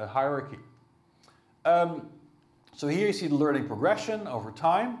such a hierarchy? So here you see the learning progression over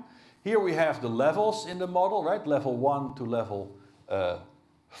time. Here we have the levels in the model, right? Level 1 to level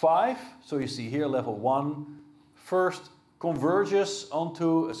 5. So you see here level 1 first converges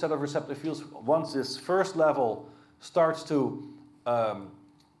onto a set of receptive fields. Once this first level starts to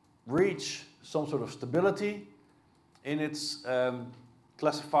reach some sort of stability in its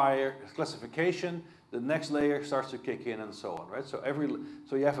classification, the next layer starts to kick in and so on, right? So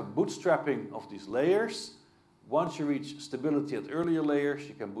you have a bootstrapping of these layers. Once you reach stability at earlier layers,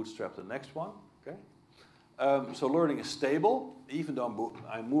 you can bootstrap the next one, okay? So learning is stable, even though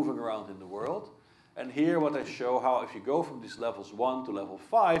I'm moving around in the world. And here what I show how if you go from these levels 1 to level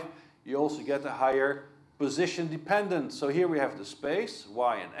 5, you also get a higher position dependence. So here we have the space,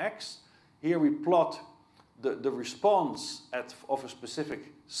 y and x. Here we plot the response of a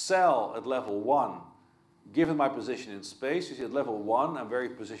specific cell at level 1, given my position in space. You see at level 1, I'm very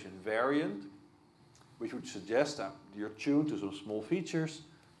position variant, which would suggest that you're tuned to some small features,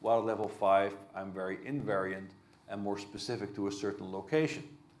 while at level 5, I'm very invariant and more specific to a certain location.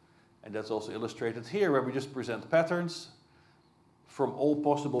 And that's also illustrated here, where we just present patterns from all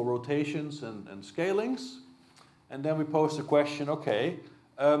possible rotations and scalings. And then we pose the question, okay,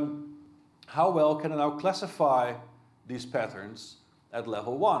 how well can I now classify these patterns at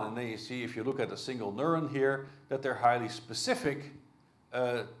level 1? And then you see, if you look at a single neuron here, that they're highly specific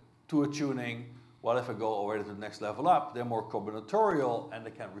to a tuning, while if I go already to the next level up, they're more combinatorial and they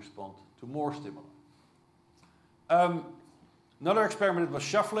can respond to more stimuli. Another experiment was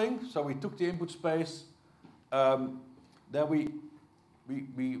shuffling. So we took the input space, then we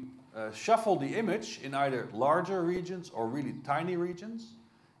shuffle the image in either larger regions or really tiny regions.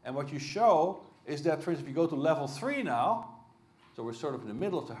 And what you show is that, for instance, if you go to level 3 now, so we're sort of in the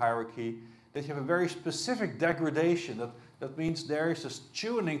middle of the hierarchy, that you have a very specific degradation. That means there is a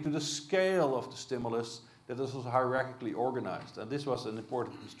tuning to the scale of the stimulus that is also hierarchically organized. And this was an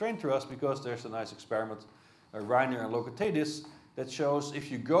important constraint to us because there's a nice experiment, Reiner and Locatadis, that shows if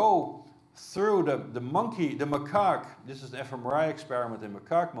you go through the macaque, this is an fMRI experiment in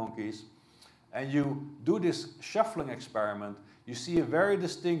macaque monkeys, and you do this shuffling experiment, you see a very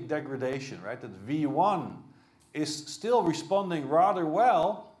distinct degradation, right? That V1 is still responding rather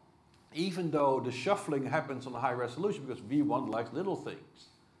well, even though the shuffling happens on a high resolution, because V1 likes little things.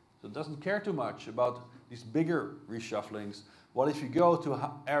 So it doesn't care too much about these bigger reshufflings. While if you go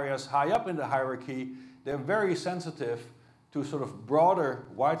to areas high up in the hierarchy, they're very sensitive to sort of broader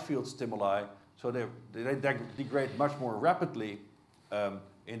wide field stimuli, so they degrade much more rapidly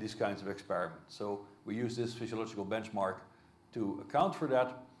in these kinds of experiments. So we use this physiological benchmark to account for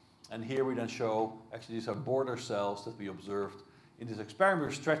that. And here we then show, actually these are border cells that we observed in this experiment.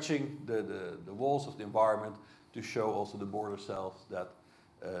 We're stretching the walls of the environment to show also the border cells that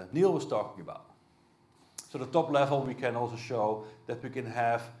Neil was talking about. So the top level we can also show that we can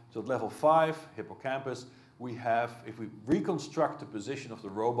have, so at level 5, hippocampus, we have, if we reconstruct the position of the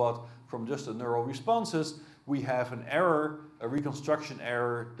robot from just the neural responses, we have an error, a reconstruction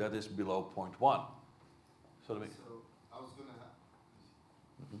error that is below 0.1. So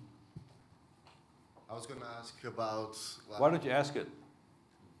I was gonna ask about. Why don't you ask it?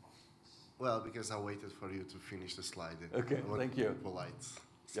 Well, because I waited for you to finish the slide. Okay, thank you. Polite.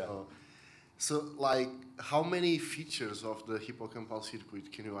 Yeah. So, like, how many features of the hippocampal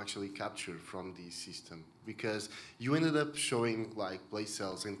circuit can you actually capture from this system? Because you ended up showing, like, place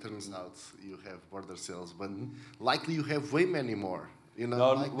cells, and turns out you have border cells, but likely you have way many more. You know?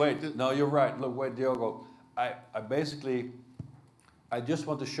 No, like wait. No, you're right. Look, wait, Diogo. I basically, I just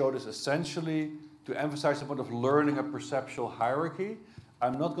want to show this essentially to emphasize the point of learning a perceptual hierarchy.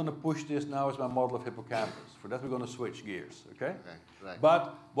 I'm not going to push this now as my model of hippocampus. For that, we're going to switch gears, okay? Okay, right.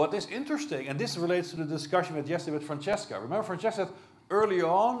 But what is interesting, and this relates to the discussion we had yesterday with Francesca. Remember, Francesca said early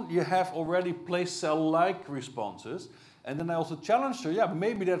on, you have already place cell-like responses. And then I also challenged her, yeah, but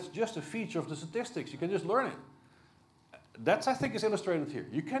maybe that's just a feature of the statistics. You can just learn it. That's, I think, is illustrated here.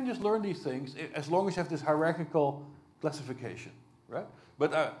 You can just learn these things as long as you have this hierarchical classification, right?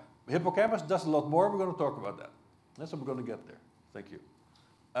 But hippocampus does a lot more. We're going to talk about that. That's what we're going to get there. Thank you.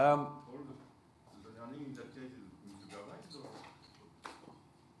 All the learning in that case is supervised or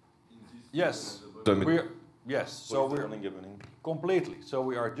in this Yes. Yes. So we're completely. So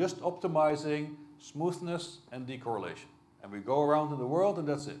we are just optimizing smoothness and decorrelation, and we go around in the world, and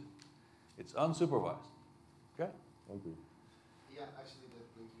that's it. It's unsupervised. Okay. Okay. Yeah, actually,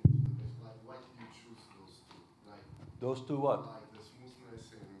 that brings me to the question, like, why did you choose those two? Like, Those two what? like the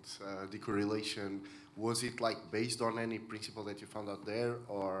smoothness and decorrelation. Was it like based on any principle that you found out there,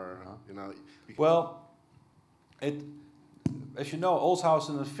 or you know? Well, as you know,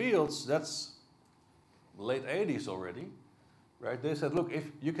 Olshausen and Fields, that's late 80s already, right? They said, look, if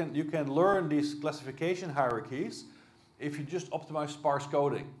you can learn these classification hierarchies if you just optimize sparse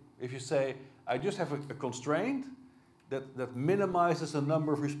coding. If you say, I just have a constraint that minimizes the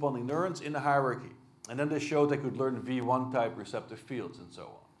number of responding neurons in the hierarchy. And then they showed they could learn V1 type receptive fields and so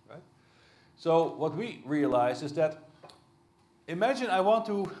on, right? So what we realized is that, imagine I want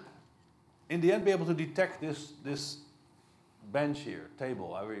to, in the end, be able to detect this bench here,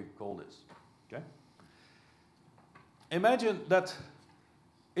 table, I will call this, okay? Imagine that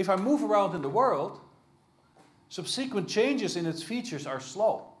if I move around in the world, subsequent changes in its features are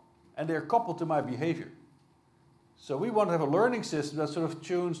slow, and they're coupled to my behavior. So we want to have a learning system that sort of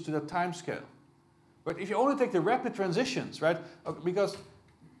tunes to that time scale. But if you only take the rapid transitions, right? Because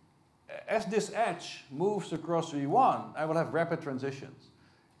as this edge moves across V1, I will have rapid transitions.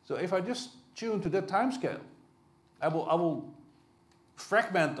 So if I just tune to that time scale, I will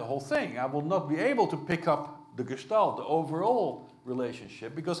fragment the whole thing. I will not be able to pick up the gestalt, the overall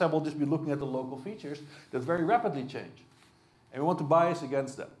relationship, because I will just be looking at the local features that very rapidly change. And we want to bias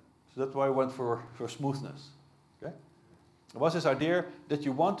against that. So that's why I went for smoothness. Okay? There was this idea that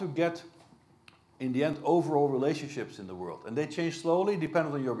you want to get, in the end, overall relationships in the world. And they change slowly,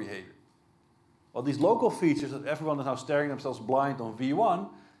 depending on your behavior. Well, these local features that everyone is now staring themselves blind on V1,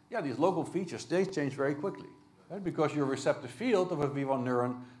 yeah, these local features, they change very quickly. Right? Because your receptive field of a V1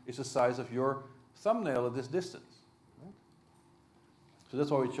 neuron is the size of your thumbnail at this distance. Right? So that's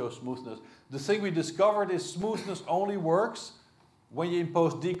why we chose smoothness. The thing we discovered is smoothness only works when you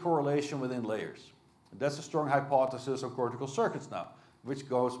impose decorrelation within layers. And that's a strong hypothesis of cortical circuits now, which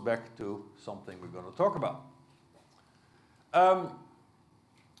goes back to something we're going to talk about.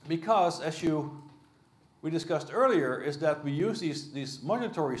 Because, as we discussed earlier, is that we use these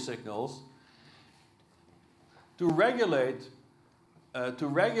modulatory signals to regulate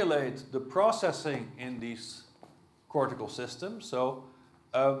the processing in these cortical systems. So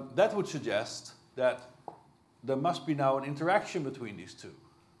that would suggest that there must be now an interaction between these two,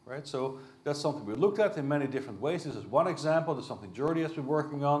 right? So that's something we looked at in many different ways. This is one example. There's something Jordi has been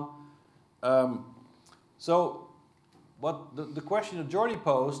working on. So what the question that Jordi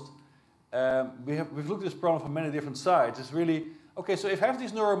posed, we've looked at this problem from many different sides. It's really, okay, so if I have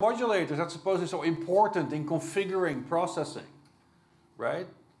these neuromodulators that's supposedly so important in configuring processing, right?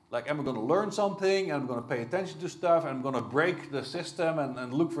 Like, am I going to learn something, and I'm going to pay attention to stuff, and I'm going to break the system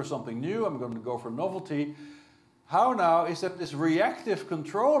and look for something new, I'm going to go for novelty. How now is that this reactive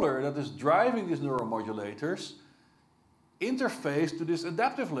controller that is driving these neuromodulators interface to this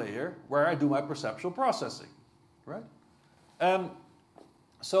adaptive layer where I do my perceptual processing, right?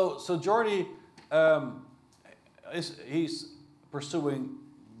 So Jordi, he's pursuing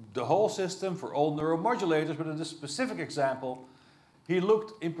the whole system for all neuromodulators, but in this specific example, he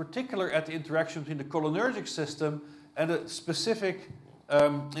looked in particular at the interaction between the cholinergic system and the specific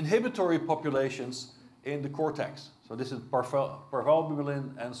inhibitory populations in the cortex. So this is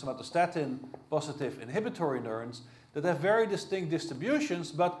parvalbumin and somatostatin positive inhibitory neurons that have very distinct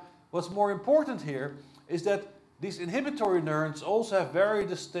distributions, but what's more important here is that these inhibitory neurons also have very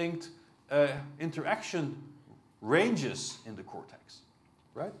distinct interaction ranges in the cortex,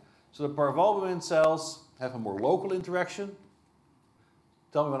 right? So the parvalbumin cells have a more local interaction.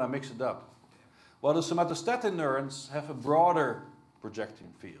 Tell me when I mix it up. While the somatostatin neurons have a broader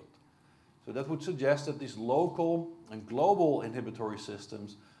projecting field. So that would suggest that these local and global inhibitory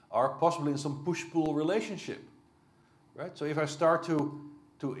systems are possibly in some push-pull relationship. Right? So if I start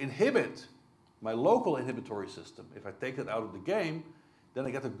to inhibit my local inhibitory system, if I take that out of the game, then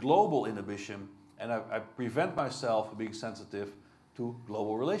I get a global inhibition, and I prevent myself from being sensitive to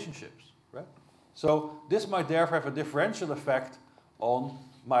global relationships. Right? So this might therefore have a differential effect on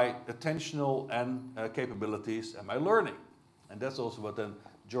my attentional and capabilities and my learning. And that's also what then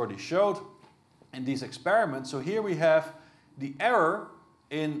Jordi showed in these experiments. So here we have the error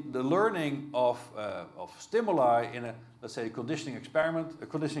in the learning of stimuli in a, let's say, conditioning experiment,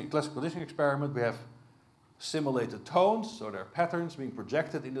 classical conditioning experiment. We have simulated tones, so there are patterns being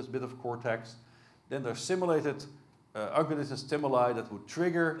projected in this bit of cortex. Then there's simulated unconditioned stimuli that would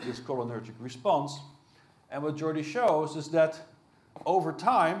trigger this cholinergic response. And what Jordi shows is that over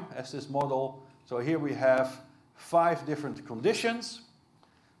time, as this model, so here we have 5 different conditions.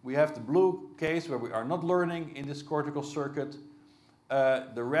 We have the blue case where we are not learning in this cortical circuit.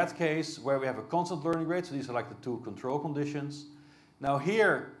 The red case where we have a constant learning rate, so these are like the 2 control conditions. Now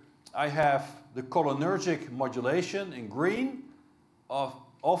here I have the cholinergic modulation in green of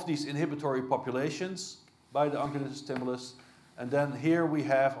these inhibitory populations by the unconditioned stimulus. And then here we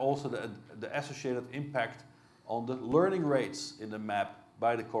have also the associated impact on the learning rates in the map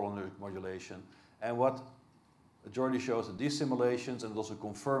by the cholinergic modulation. And what Jordi shows in these simulations, and it also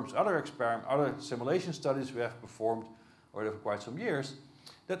confirms other simulation studies we have performed already for quite some years,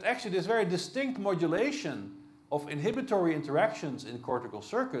 that actually this very distinct modulation of inhibitory interactions in cortical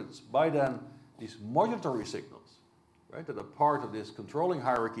circuits by then these modulatory signals, right, that are part of this controlling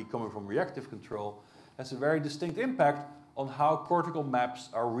hierarchy coming from reactive control, has a very distinct impact on how cortical maps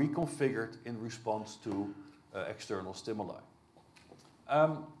are reconfigured in response to external stimuli.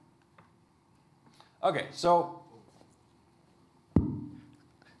 Okay, so...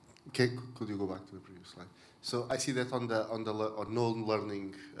 Okay, could you go back to the previous slide? So I see that on known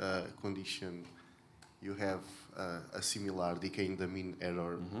learning condition, you have a similar decay in the mean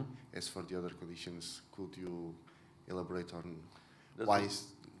error as for the other conditions. Could you elaborate on why is...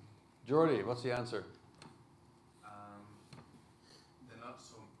 Jordi, what's the answer?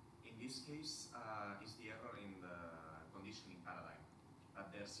 So in this case, is the error in the conditioning paradigm.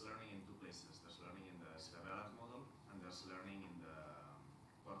 That there's learning in 2 places. There's learning in the cerebellum model, and there's learning in the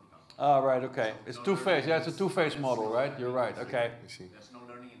cortical model. Ah, right, okay. So It's no 2-phase. Yeah, it's a learning 2-phase model, right? You're right, okay. I see. There's no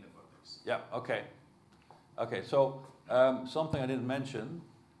learning in the cortex. Yeah, okay. Okay, so something I didn't mention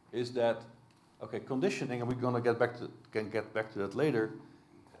is that, okay, conditioning, and we're going to get back to that later.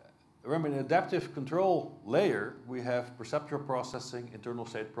 Remember, in the adaptive control layer, we have perceptual processing, internal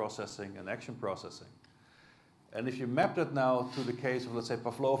state processing, and action processing. And if you map that now to the case of, let's say,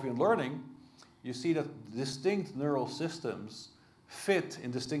 Pavlovian learning, you see that distinct neural systems fit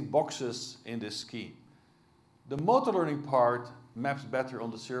in distinct boxes in this scheme. The motor learning part maps better on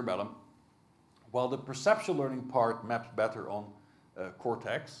the cerebellum, while the perceptual learning part maps better on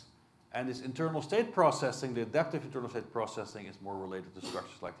cortex. And this internal state processing, the adaptive internal state processing, is more related to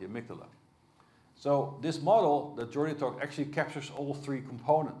structures like the amygdala. So this model that Jordi talked actually captures all 3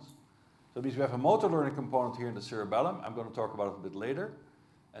 components. So because we have a motor learning component here in the cerebellum, I'm going to talk about it a bit later.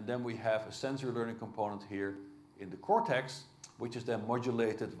 And then we have a sensory learning component here in the cortex, which is then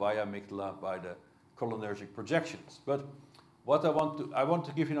modulated via amygdala by the cholinergic projections. But what I want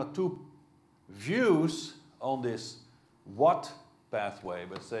to give you now 2 views on this what pathway,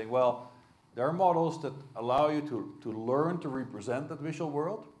 but saying, well, there are models that allow you to learn to represent that visual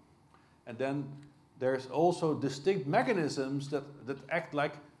world. And then there's also distinct mechanisms that act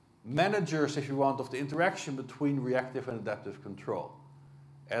like managers, if you want, of the interaction between reactive and adaptive control,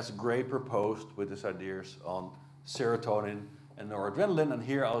 as Gray proposed with his ideas on serotonin and noradrenaline. And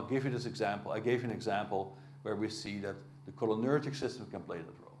here I'll give you this example. I gave you an example where we see that the cholinergic system can play that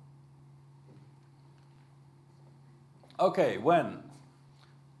role. Okay, when?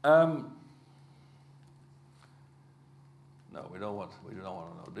 No, we don't want to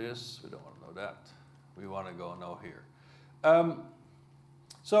know this. We don't want to know that. We want to go know here.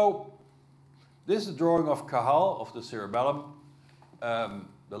 So this is a drawing of Cajal of the cerebellum,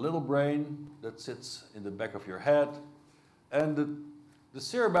 the little brain that sits in the back of your head, and the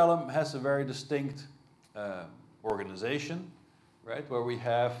cerebellum has a very distinct organization, right? Where we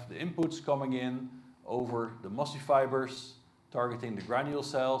have the inputs coming in over the mossy fibers, targeting the granule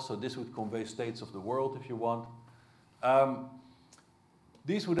cells, so this would convey states of the world if you want.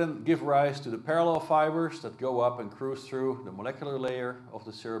 These would then give rise to the parallel fibers that go up and cruise through the molecular layer of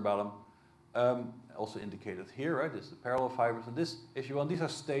the cerebellum, Also indicated here, right? This is the parallel fibers. And this, if you want, these are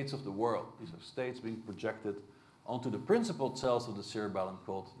states of the world. These are states being projected onto the principal cells of the cerebellum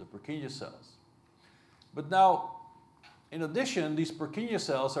called the Purkinje cells. But now, in addition, these Purkinje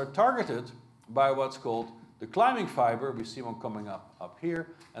cells are targeted by what's called the climbing fiber. We see one coming up here,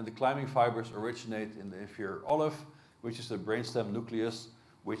 and the climbing fibers originate in the inferior olive, which is the brainstem nucleus,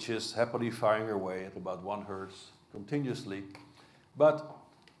 which is happily firing away at about 1 Hertz continuously. But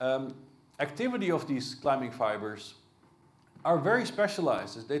activity of these climbing fibers are very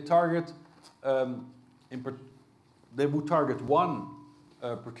specialized. They target, they would target one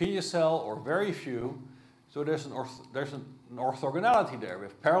Purkinje cell or very few. So there's an orthogonality there. We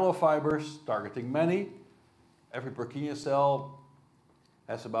have parallel fibers targeting many. Every Purkinje cell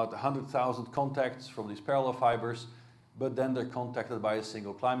has about 100,000 contacts from these parallel fibers, but then they're contacted by a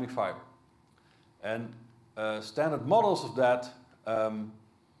single climbing fiber. And standard models of that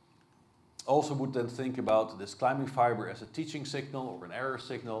also would then think about this climbing fiber as a teaching signal or an error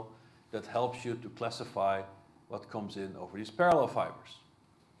signal that helps you to classify what comes in over these parallel fibers.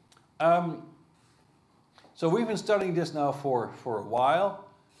 So we've been studying this now for a while.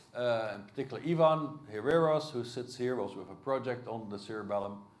 In particular, Ivan Herreros, who sits here, also with a project on the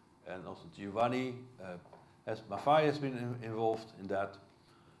cerebellum, and also Giovanni Maffei has been involved in that.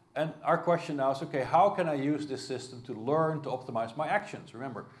 And our question now is, okay, how can I use this system to learn to optimize my actions?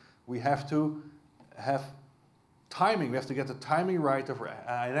 Remember, we have to have timing. We have to get the timing right.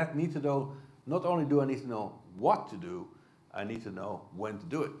 I need to know, not only do I need to know what to do, I need to know when to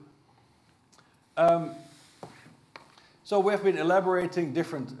do it. So we have been elaborating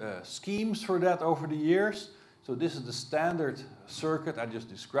different schemes for that over the years. So this is the standard circuit I just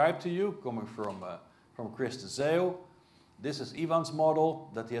described to you, coming from Chris de Zeeuw. This is Ivan's model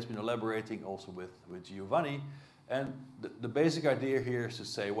that he has been elaborating also with Giovanni. And the basic idea here is to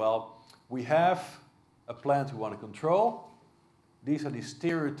say, well, we have a plant we want to control. These are the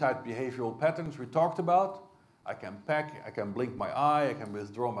stereotyped behavioral patterns we talked about. I can peck, I can blink my eye, I can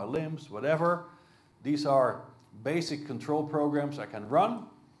withdraw my limbs, whatever. These are basic control programs I can run.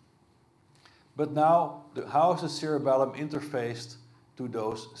 But now, how is the cerebellum interfaced to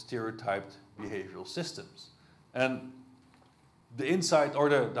those stereotyped behavioral systems? And the insight, or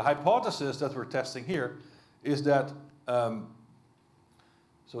the hypothesis that we're testing here, is that,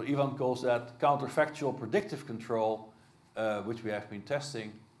 so Ivan calls that counterfactual predictive control, which we have been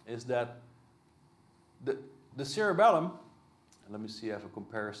testing, is that the cerebellum, and let me see, I have a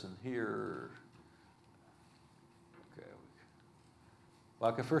comparison here. Okay.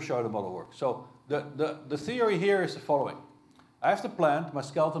 Well, I can first show how the model works. So the theory here is the following. I have the plant, my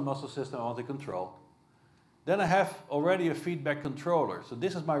skeletal muscle system I want to control. Then I have already a feedback controller. So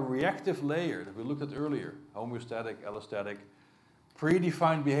this is my reactive layer that we looked at earlier. Homeostatic, allostatic,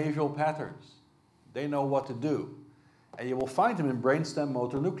 predefined behavioral patterns. They know what to do. And you will find them in brainstem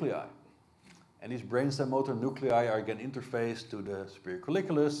motor nuclei. And these brainstem motor nuclei are again interfaced to the superior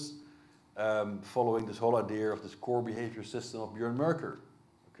colliculus, following this whole idea of this core behavior system of Björn Merker.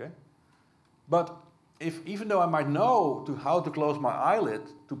 Okay? But even though I might know how to close my eyelid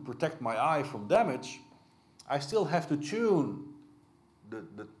to protect my eye from damage, I still have to tune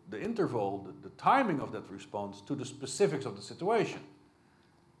the interval, the timing of that response to the specifics of the situation.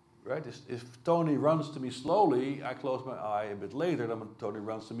 Right? If Tony runs to me slowly, I close my eye a bit later than when Tony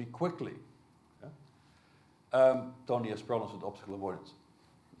runs to me quickly. Yeah? Tony has problems with obstacle avoidance.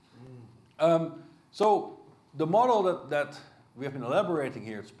 So the model that we have been elaborating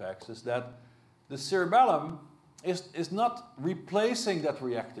here at SPECS is that the cerebellum is not replacing that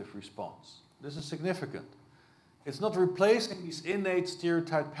reactive response. This is significant. It's not replacing these innate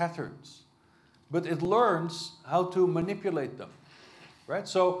stereotype patterns, but it learns how to manipulate them. Right?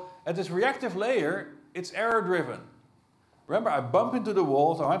 So at this reactive layer, it's error-driven. Remember, I bump into the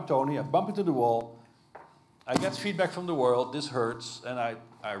wall, so I'm Tony, I bump into the wall, I get feedback from the world, this hurts, and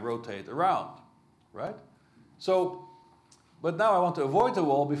I rotate around. Right? So, but now I want to avoid the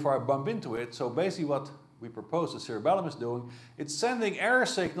wall before I bump into it, so basically what we propose the cerebellum is doing, it's sending error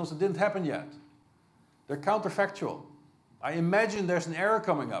signals that didn't happen yet. They're counterfactual. I imagine there's an error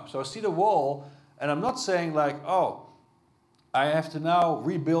coming up. So I see the wall, and I'm not saying like, oh, I have to now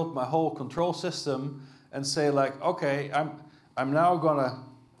rebuild my whole control system and say like, okay, I'm now going to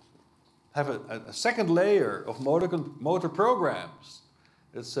have a second layer of motor programs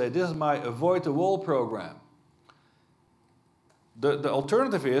that say this is my avoid the wall program. The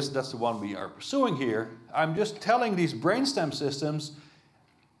alternative is, that's the one we are pursuing here, I'm just telling these brainstem systems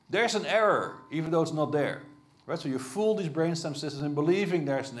there's an error, even though it's not there. Right? So you fool these brainstem systems in believing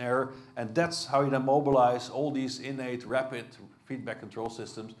there's an error, and that's how you then mobilize all these innate rapid feedback control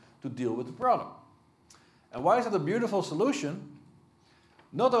systems to deal with the problem. And why is it a beautiful solution?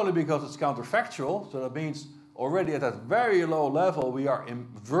 Not only because it's counterfactual, so that means already at that very low level we are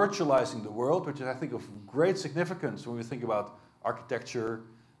virtualizing the world, which is I think of great significance when we think about architecture,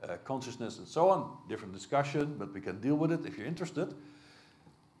 consciousness and so on. Different discussion, but we can deal with it if you're interested.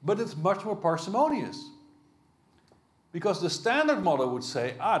 But it's much more parsimonious. Because the standard model would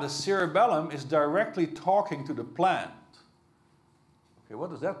say, the cerebellum is directly talking to the plant. Okay, what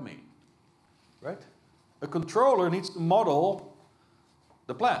does that mean? Right? A controller needs to model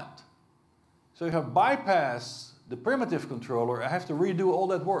the plant. So if I bypass the primitive controller, I have to redo all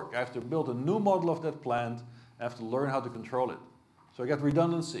that work. I have to build a new model of that plant. I have to learn how to control it. So I get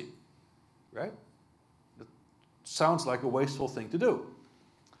redundancy, right? That sounds like a wasteful thing to do.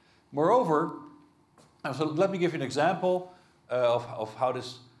 Moreover, so let me give you an example of how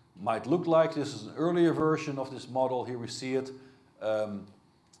this might look like. This is an earlier version of this model. Here we see it.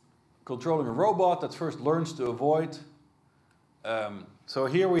 Controlling a robot that first learns to avoid. So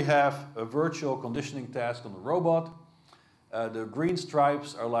here we have a virtual conditioning task on the robot. The green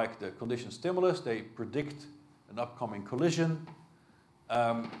stripes are like the conditioned stimulus. They predict an upcoming collision.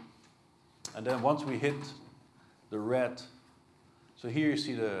 And then once we hit the red, so here you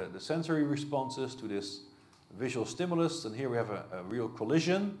see the sensory responses to this visual stimulus, and here we have a real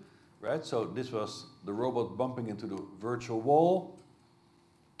collision, right? So this was the robot bumping into the virtual wall,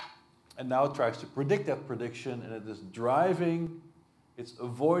 and now it tries to predict that prediction, and it is driving its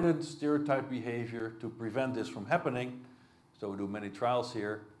avoidant stereotype behavior to prevent this from happening. So we do many trials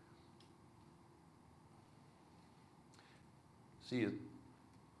here. See it?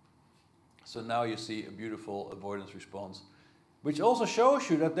 So now you see a beautiful avoidance response, which also shows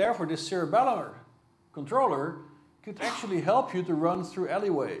you that therefore this cerebellar controller could actually help you to run through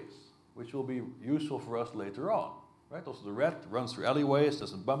alleyways, which will be useful for us later on. Right? Also the red runs through alleyways,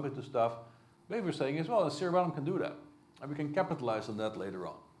 doesn't bump into stuff. Maybe we're saying as well, the cerebellum can do that. And we can capitalize on that later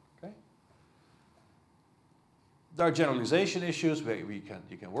on. Okay? There are generalization issues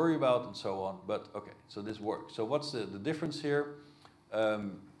you can worry about and so on, but okay, so this works. So what's the difference here?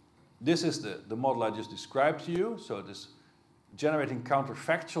 This is the model I just described to you. So it is generating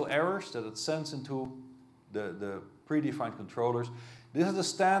counterfactual errors that it sends into the predefined controllers. These are the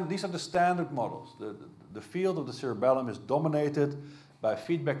standard models. The field of the cerebellum is dominated by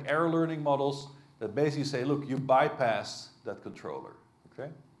feedback error learning models that basically say, look, you bypass that controller. Okay?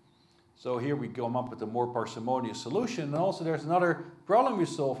 So here we come up with a more parsimonious solution. And also there's another problem we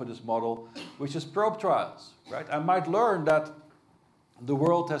solve with this model, which is probe trials. Right? I might learn that the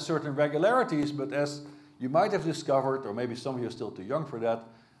world has certain regularities, but as you might have discovered, or maybe some of you are still too young for that,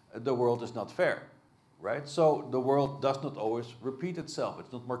 the world is not fair, right? So the world does not always repeat itself.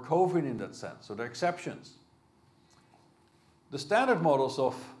 It's not Markovian in that sense, so there are exceptions. The standard models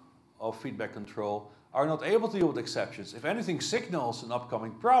of feedback control are not able to deal with exceptions. If anything signals an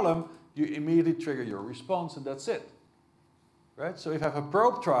upcoming problem, you immediately trigger your response and that's it. Right? So if I have a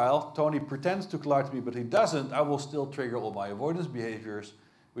probe trial, Tony pretends to collide with me, but he doesn't, I will still trigger all my avoidance behaviors,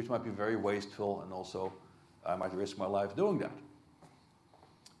 which might be very wasteful, and also I might risk my life doing that.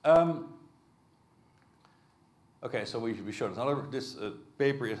 Okay, so we showed another, this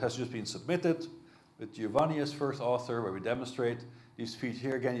paper, it has just been submitted with Giovanni as first author, where we demonstrate these feet.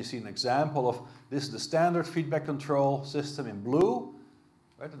 Here again, you see an example of, this is the standard feedback control system in blue,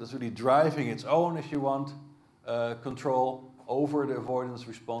 right? That's really driving its own, if you want, control over the avoidance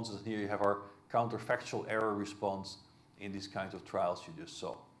responses. And here you have our counterfactual error response in these kinds of trials you just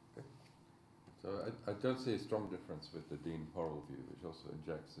saw. Okay? So I don't see a strong difference with the Dean-Porrell view, which also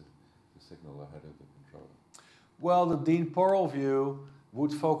injects the signal ahead of the controller. Well, the Dean-Porrell view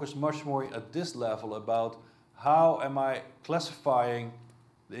would focus much more at this level about how am I classifying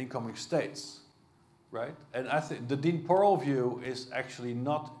the incoming states, right? And I think the Dean-Porrell view is actually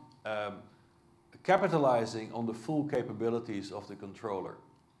not capitalizing on the full capabilities of the controller,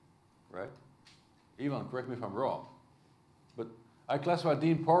 right? Ivan, correct me if I'm wrong, but I classify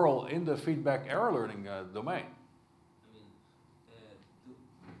Dean-Porrell in the feedback error learning domain. I mean,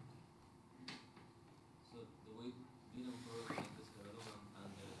 so the way Dean-Porrell connect the cerebellum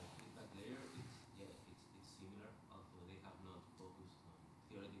and the feedback layer, it's similar, although they have not focused on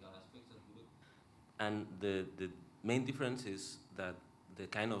theoretical aspects as we do. And the main difference is that the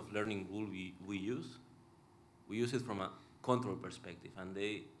kind of learning rule we use it from a control perspective, and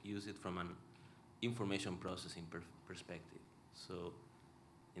they use it from an information processing perspective. So,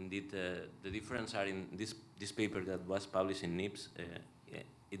 indeed, the difference are in this paper that was published in NIPS.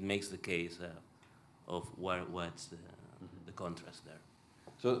 It makes the case of what's the contrast there.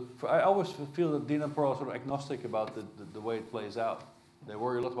 So I always feel that Dean and Pearl are sort of agnostic about the way it plays out. They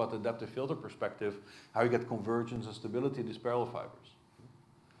worry a lot about the adaptive filter perspective, how you get convergence and stability in these parallel fibers.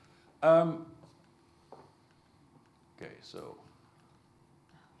 Okay, so.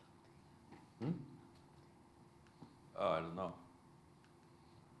 Oh, I don't know.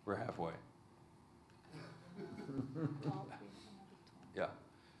 We're halfway. Yeah.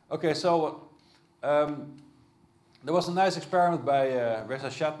 Okay, so there was a nice experiment by Reza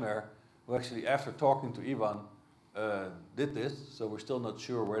Shatmer, who actually, after talking to Ivan, did this. So we're still not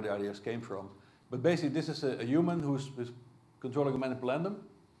sure where the ideas came from. But basically, this is a human who's controlling a manipulandum,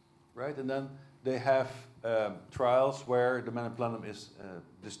 right? And then they have trials where the manipulandum is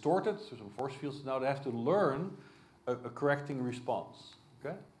distorted through some force fields. Now they have to learn a correcting response.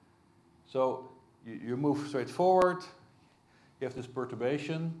 Okay, so you move straight forward. You have this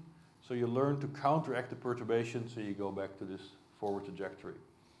perturbation, so you learn to counteract the perturbation. So you go back to this forward trajectory.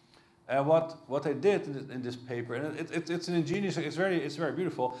 And what they did in this paper, and it's an ingenious, it's very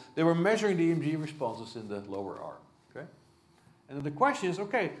beautiful. They were measuring the EMG responses in the lower arm. Okay, and then the question is,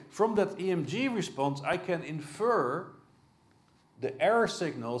 okay, from that EMG response, I can infer the error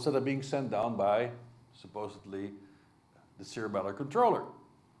signals that are being sent down by supposedly the cerebellar controller,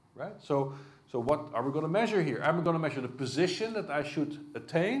 right? So what are we going to measure here? Am I going to measure the position that I should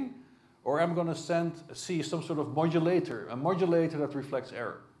attain, or am I going to see some sort of modulator, a modulator that reflects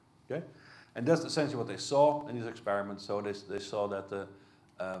error? Okay, and that's essentially what they saw in these experiments. So they saw that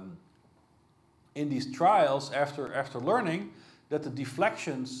in these trials, after learning, that the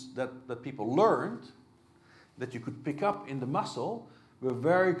deflections that people learned, that you could pick up in the muscle, were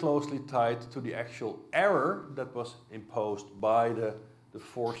very closely tied to the actual error that was imposed by the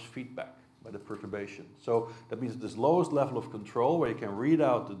force feedback, by the perturbation. So that means this lowest level of control, where you can read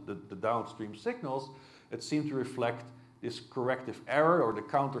out the downstream signals, it seemed to reflect this corrective error, or the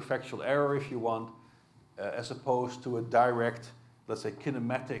counterfactual error, if you want, as opposed to a direct, let's say,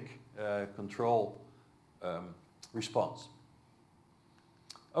 kinematic control response.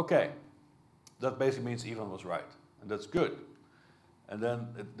 Okay, that basically means Ivan was right, and that's good. And then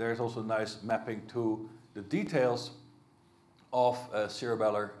there's also a nice mapping to the details of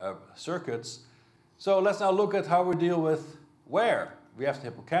cerebellar circuits. So let's now look at how we deal with where. We have the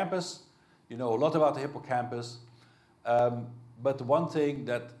hippocampus. You know a lot about the hippocampus. But the one thing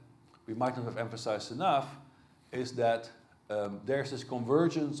that we might not have emphasized enough is that there's this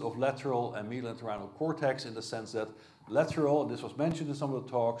convergence of lateral and medial entorhinal cortex, in the sense that lateral, this was mentioned in some of the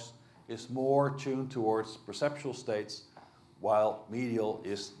talks, is more tuned towards perceptual states, while medial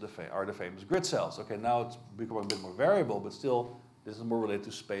are the famous grid cells. Okay, now it's becoming a bit more variable, but still this is more related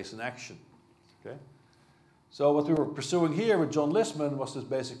to space and action. Okay, so what we were pursuing here with John Lissman was this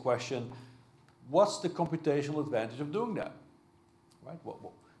basic question: what's the computational advantage of doing that? Right?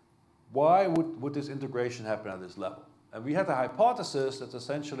 Why would this integration happen at this level? And we had a hypothesis that's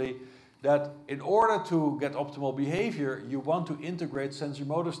essentially that in order to get optimal behavior, you want to integrate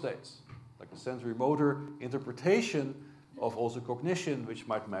sensory-motor states, like a sensory-motor interpretation of also cognition, which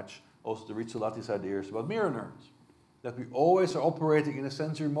might match also the Rizzolati's ideas about mirror neurons. That we always are operating in a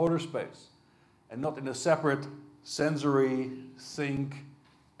sensory-motor space, and not in a separate sensory, think,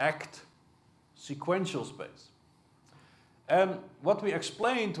 act, sequential space. And what we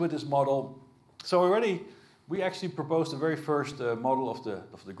explained with this model, so we actually proposed the very first model of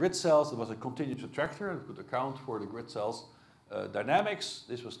the grid cells. It was a continuous attractor that could account for the grid cells' dynamics.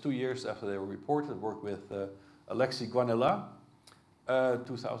 This was 2 years after they were reported. Worked with Alexis Guanella,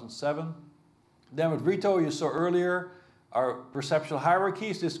 2007. Then with Rito, you saw earlier, our perceptual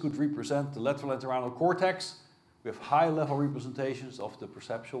hierarchies. This could represent the lateral entorhinal cortex. We have high-level representations of the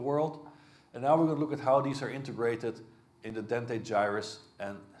perceptual world. And now we're going to look at how these are integrated in the dentate gyrus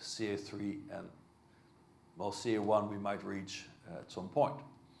and CA3, and well, CA1 we might reach at some point.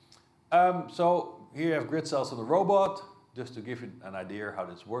 So here you have grid cells of the robot, just to give you an idea how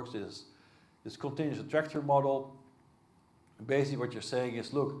this works. This continuous attractor model. Basically what you're saying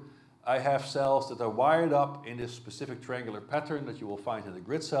is, look, I have cells that are wired up in this specific triangular pattern that you will find in the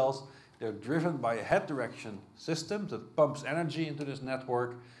grid cells. They're driven by a head direction system that pumps energy into this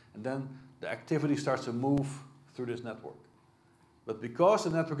network, and then the activity starts to move through this network. But because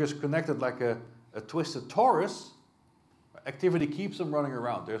the network is connected like a twisted torus, activity keeps on running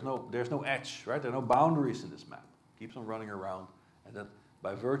around. There's no edge, right? There are no boundaries in this map. It keeps on running around, and then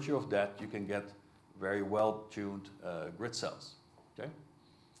by virtue of that, you can get very well-tuned grid cells. Okay,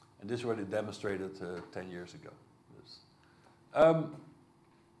 and this already demonstrated 10 years ago.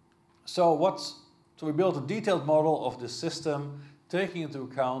 So we built a detailed model of this system, taking into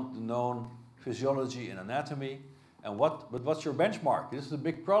account the known physiology and anatomy, And what's your benchmark? This is a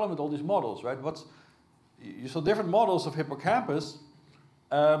big problem with all these models, right? You saw different models of hippocampus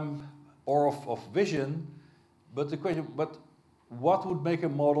or of vision, but the question, what would make a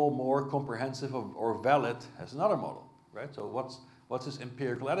model more comprehensive or valid as another model, right? So what's its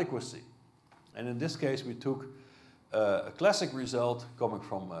empirical adequacy? And in this case, we took a classic result coming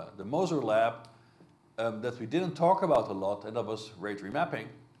from the Moser lab that we didn't talk about a lot, and that was rate remapping.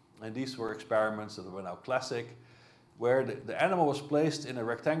 And these were experiments that were now classic, where the animal was placed in a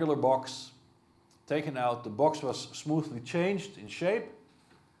rectangular box, taken out, the box was smoothly changed in shape,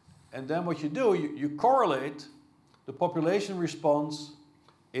 and then what you do, you correlate the population response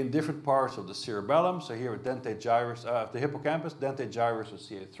in different parts of the cerebellum. So here with dentate gyrus, the hippocampus, dentate gyrus with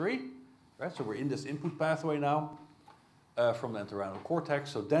CA3, right? So we're in this input pathway now from the entorhinal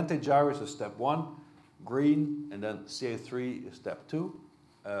cortex. So dentate gyrus is step 1, green, and then CA3 is step 2.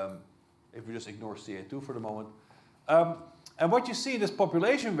 If we just ignore CA2 for the moment. And what you see in this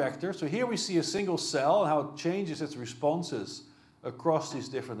population vector, so here we see a single cell and how it changes its responses across these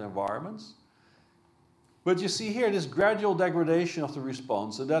different environments. But you see here this gradual degradation of the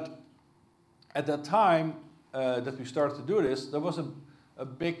response, and that at that time that we started to do this, there was a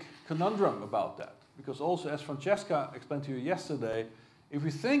big conundrum about that. Because also, as Francesca explained to you yesterday, if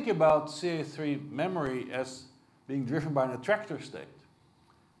we think about CA3 memory as being driven by an attractor state,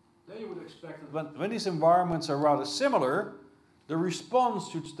 then you would expect that when these environments are rather similar, the response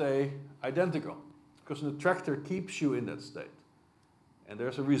should stay identical, because an attractor keeps you in that state. And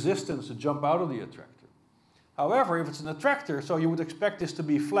there's a resistance to jump out of the attractor. However, if it's an attractor, so you would expect this to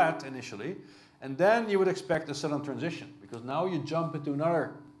be flat initially, and then you would expect a sudden transition, because now you jump into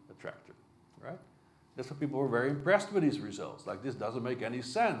another attractor, right? That's why people were very impressed with these results. Like, this doesn't make any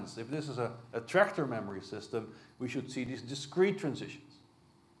sense. If this is a attractor memory system, we should see these discrete transitions.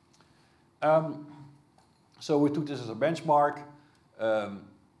 So we took this as a benchmark.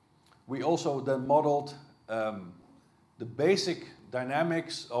 We also then modeled the basic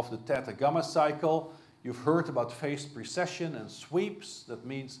dynamics of the theta-gamma cycle. You've heard about phased precession and sweeps. That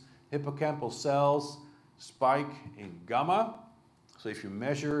means hippocampal cells spike in gamma. So if you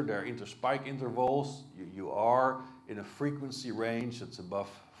measure their interspike intervals, you are in a frequency range that's above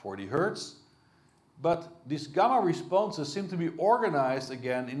 40 Hertz. But these gamma responses seem to be organized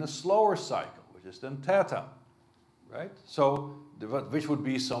again in a slower cycle, which is then theta, right? So, which would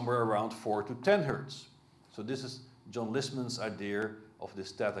be somewhere around 4 to 10 Hertz. So this is John Listman's idea of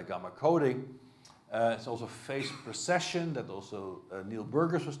this theta-gamma coding. It's also phased precession that also Neil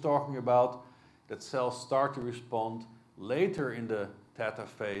Burgers was talking about, that cells start to respond later in the theta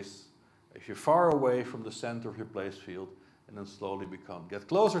phase if you're far away from the center of your place field, and then slowly get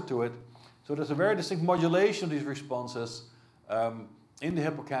closer to it. So there's a very distinct modulation of these responses in the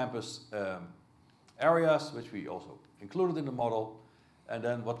hippocampus areas, which we also included in the model. And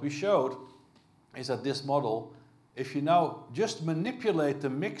then what we showed is that this model, if you now just manipulate the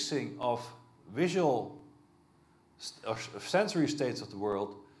mixing of visual sensory states of the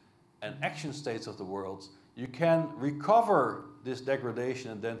world and action states of the world, you can recover this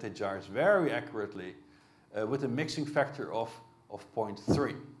degradation in dentate gyrus very accurately with a mixing factor of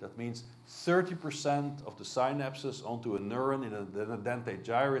 0.3. That means 30% of the synapses onto a neuron in a dentate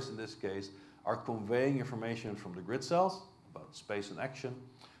gyrus, in this case, are conveying information from the grid cells about space and action,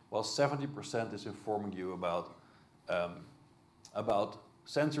 while 70% is informing you about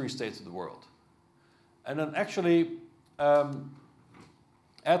sensory states of the world. And then actually,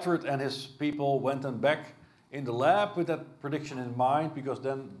 Edward and his people went then back in the lab with that prediction in mind, because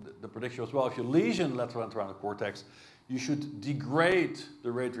then the prediction was, well, if you lesion lateral entorhinal cortex, you should degrade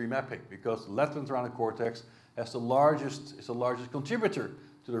the rate remapping, because the lateral entorhinal cortex is the largest contributor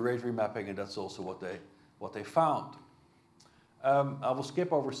to the rate remapping, and that's also what they found. I will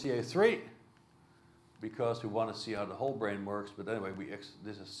skip over CA3 because we want to see how the whole brain works. But anyway,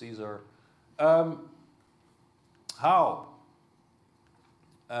 this is Caesar. How?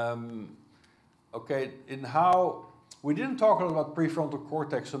 Okay, in how we didn't talk a lot about prefrontal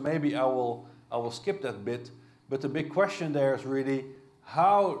cortex, so maybe I will skip that bit. But the big question there is really,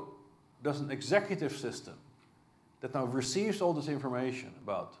 how does an executive system that now receives all this information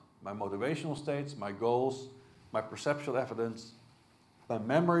about my motivational states, my goals, my perceptual evidence, my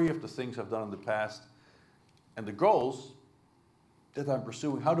memory of the things I've done in the past, and the goals that I'm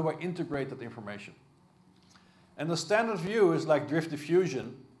pursuing, how do I integrate that information? And the standard view is like drift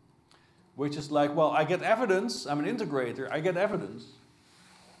diffusion, which is like, well, I get evidence, I'm an integrator, I get evidence,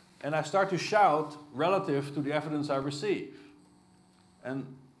 and I start to shout relative to the evidence I receive. And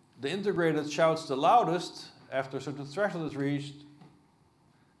the integrator that shouts the loudest after a certain threshold is reached,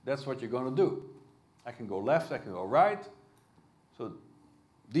 that's what you're going to do. I can go left, I can go right. So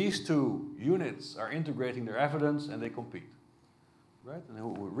these two units are integrating their evidence and they compete. Right? And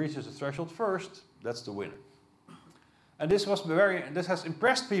who reaches the threshold first, that's the winner. And this has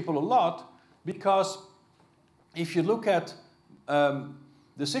impressed people a lot, because if you look at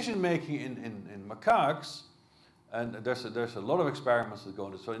decision making in macaques, and there's a lot of experiments that go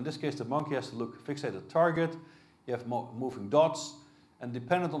into. So in this case, the monkey has to fixate a target. You have moving dots, and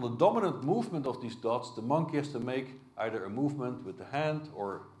dependent on the dominant movement of these dots, the monkey has to make either a movement with the hand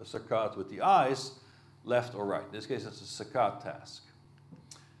or a saccade with the eyes, left or right. In this case, it's a saccade task.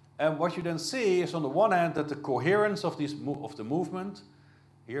 And what you then see is, on the one hand, that the coherence of the movement,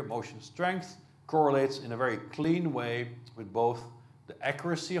 here motion strength, correlates in a very clean way with both the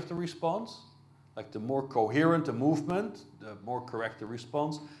accuracy of the response, like the more coherent the movement, the more correct the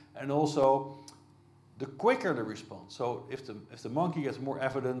response, and also the quicker the response. So if the monkey gets more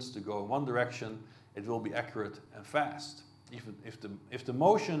evidence to go in one direction, it will be accurate and fast. Even if the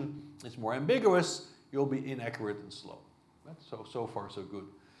motion is more ambiguous, you'll be inaccurate and slow. Right? So far so good.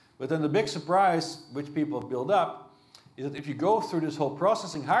 But then the big surprise, which people build up, is that if you go through this whole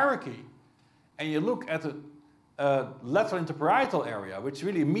processing hierarchy and you look at the lateral interparietal area, which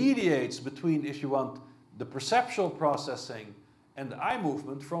really mediates between, if you want, the perceptual processing and the eye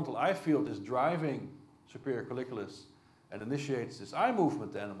movement. Frontal eye field is driving superior colliculus and initiates this eye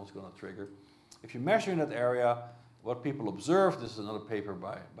movement the animal's going to trigger. If you measure in that area, what people observed, this is another paper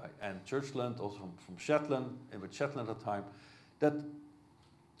by Anne Churchland, also from Shetland, with Shetland at the time, that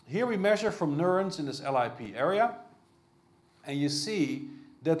here we measure from neurons in this LIP area, and you see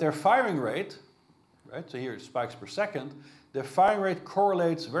that their firing rate, right, so here it spikes per second, their firing rate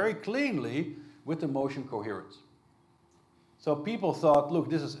correlates very cleanly with the motion coherence. So people thought, look,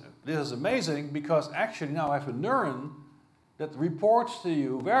 this is amazing, because actually now I have a neuron that reports to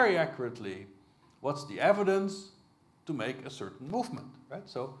you very accurately what's the evidence to make a certain movement, right?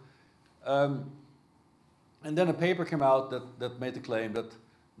 So, and then a paper came out that made the claim that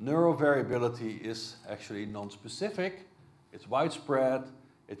neurovariability is actually non-specific, it's widespread,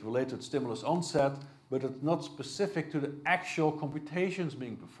 it's related to stimulus onset, but it's not specific to the actual computations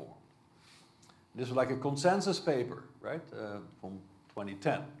being performed. This is like a consensus paper, right, from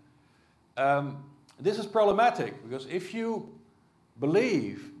 2010. This is problematic, because if you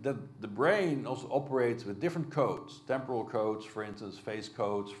believe that the brain also operates with different codes, temporal codes, for instance, phase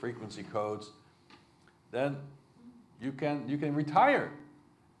codes, frequency codes, then you can retire,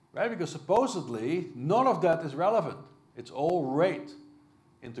 right? Because supposedly none of that is relevant. It's all rate,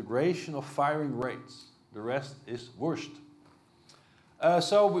 integration of firing rates. The rest is wurscht.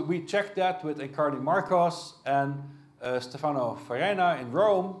 So we checked that with Encarni Marcos and Stefano Farina in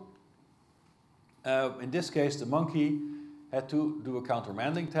Rome. In this case, the monkey had to do a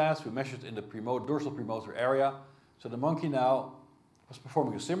countermanding task. We measured in the dorsal premotor area. So the monkey now was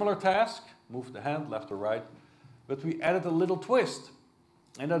performing a similar task, moved the hand left or right, but we added a little twist.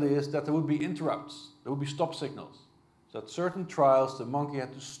 And that is that there would be interrupts, there would be stop signals. So at certain trials, the monkey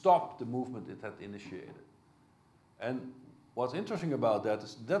had to stop the movement it had initiated. And what's interesting about that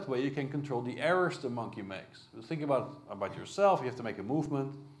is that way you can control the errors the monkey makes. So think about yourself, you have to make a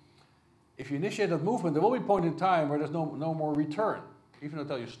movement. If you initiate that movement, there will be a point in time where there's no more return. Even if I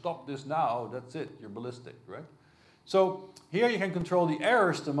tell you stop this now, that's it, you're ballistic, right? So here you can control the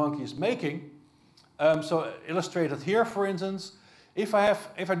errors the monkey is making. So illustrated here, for instance, if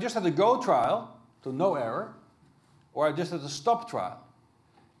I just had a go trial, so no error, or I just had a stop trial.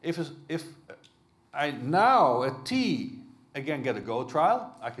 If I now at T again get a go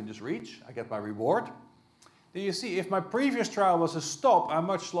trial, I can just reach, I get my reward. Then you see, if my previous trial was a stop, I'm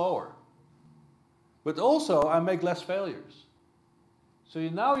much slower. But also, I make less failures. So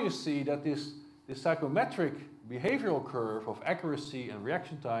now you see that this psychometric behavioral curve of accuracy and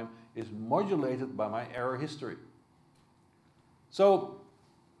reaction time is modulated by my error history. So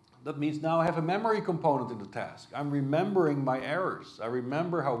that means now I have a memory component in the task. I'm remembering my errors. I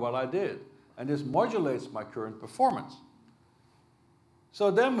remember how well I did. And this modulates my current performance.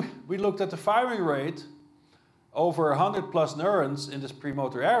 So then we looked at the firing rate over 100 plus neurons in this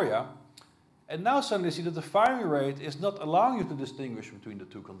premotor area. And now suddenly see that the firing rate is not allowing you to distinguish between the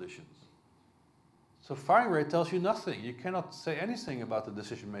two conditions. So firing rate tells you nothing. You cannot say anything about the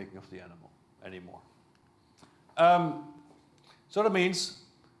decision making of the animal anymore. So that means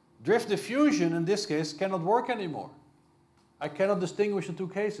drift diffusion in this case cannot work anymore. I cannot distinguish the two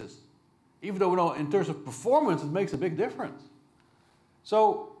cases. Even though we know in terms of performance it makes a big difference.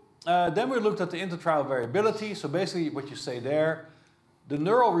 So then we looked at the intertrial variability. So basically what you say there, the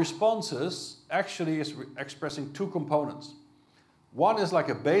neural responses actually is expressing two components. One is like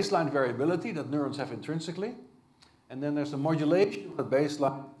a baseline variability that neurons have intrinsically, and then there's a modulation of the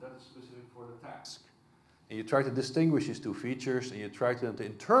baseline that is specific for the task. And you try to distinguish these two features, and you try to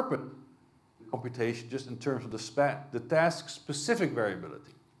interpret the computation just in terms of the task-specific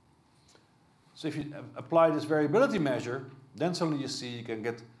variability. So if you apply this variability measure, then suddenly you see you can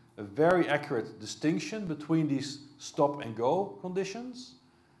get a very accurate distinction between these stop and go conditions.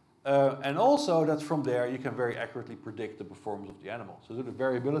 And also that from there you can very accurately predict the performance of the animal. So the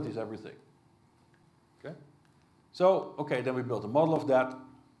variability is everything. Okay? So, okay, then we built a model of that.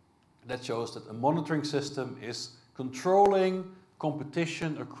 That shows that a monitoring system is controlling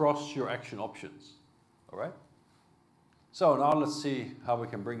competition across your action options. All right? So now let's see how we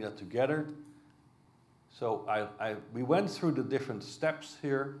can bring that together. So we went through the different steps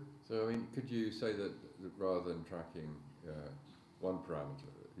here. So, I mean, could you say that rather than tracking one parameter,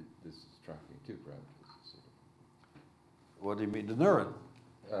 this is tracking two parameters? Sort of? What do you mean, the neuron?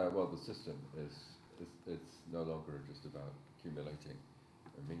 Well, the system it's no longer just about accumulating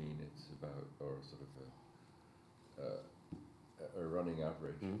a mean, it's about, or sort of a running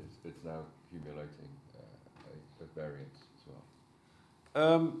average. Mm-hmm. It's now accumulating a variance as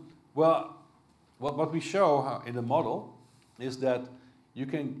well. Well, what we show in the model is that you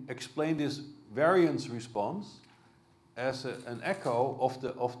can explain this variance response as an echo of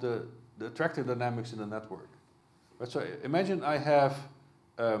the attractive dynamics in the network. Right, so imagine I have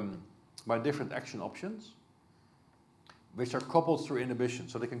my different action options, which are coupled through inhibition,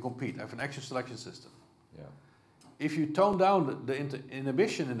 so they can compete. I have an action selection system. Yeah. If you tone down the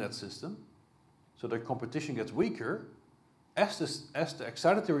inhibition in that system, so the competition gets weaker, as the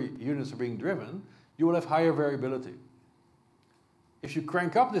excitatory units are being driven, you will have higher variability. If you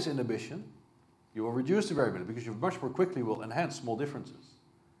crank up this inhibition, you will reduce the variability because you much more quickly will enhance small differences.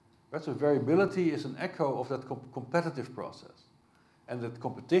 Right? So variability is an echo of that competitive process. And that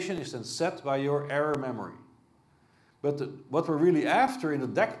competition is then set by your error memory. But what we're really after in the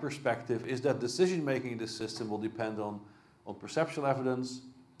DEC perspective is that decision-making in this system will depend on perceptual evidence,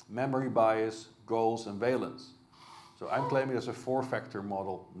 memory bias, goals, and valence. So I'm claiming there's a 4-factor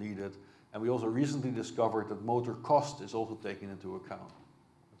model needed. And we also recently discovered that motor cost is also taken into account.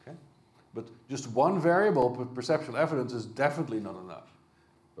 Okay? But just one variable, perceptual evidence, is definitely not enough.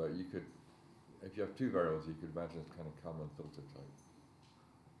 But you could, if you have two variables, you could imagine a kind of common filter type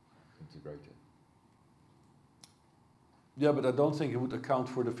integrated. Yeah, but I don't think it would account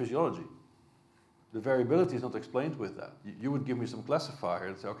for the physiology. The variability is not explained with that. You would give me some classifier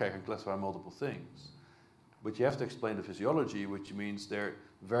and say, okay, I can classify multiple things. But you have to explain the physiology, which means their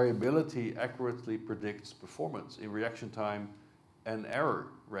variability accurately predicts performance in reaction time and error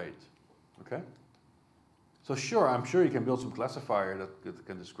rate. Okay? So sure, I'm sure you can build some classifier that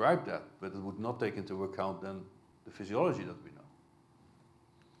can describe that, but it would not take into account then the physiology that we know.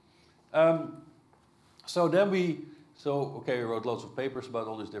 Okay, we wrote lots of papers about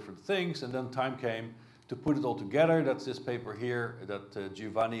all these different things, and then time came to put it all together. That's this paper here that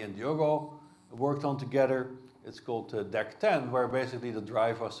Giovanni and Diogo worked on together. It's called DEC 10, where basically the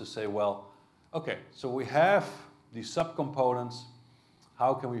drive was to say, well, okay, so we have these subcomponents.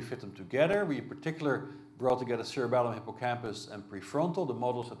 How can we fit them together? We in particular brought together cerebellum, hippocampus, and prefrontal, the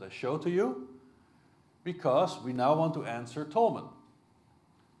models that I showed to you, because we now want to answer Tolman.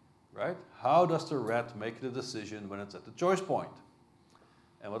 Right? How does the rat make the decision when it's at the choice point?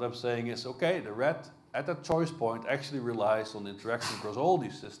 And what I'm saying is, okay, the rat at that choice point actually relies on the interaction across all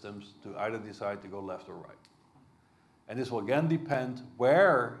these systems to either decide to go left or right. And this will again depend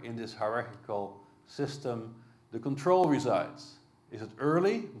where in this hierarchical system the control resides. Is it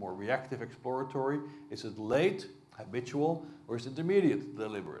early, more reactive, exploratory? Is it late, habitual? Or is it intermediate,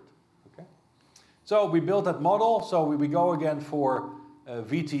 deliberate? Okay. So we built that model. So we go again for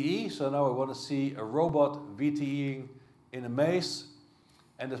VTE. So now I want to see a robot VTEing in a maze.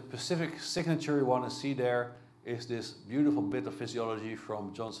 And the specific signature we want to see there is this beautiful bit of physiology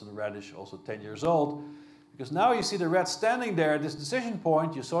from Johnson Radish, also 10 years old. Because now you see the rat standing there at this decision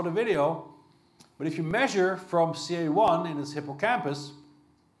point. You saw the video. But if you measure from CA1 in its hippocampus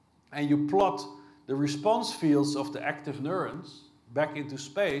and you plot the response fields of the active neurons back into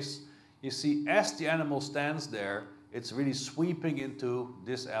space, you see as the animal stands there, it's really sweeping into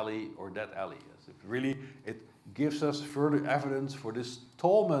this alley or that alley. It gives us further evidence for this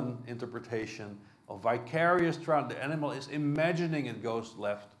Tolman interpretation of vicarious travel. The animal is imagining it goes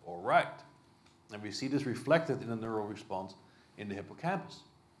left or right. And we see this reflected in the neural response in the hippocampus.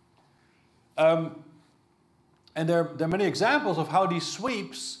 And there are many examples of how these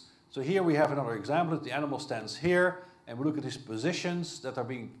sweeps, so here we have another example. The animal stands here, and we look at these positions that are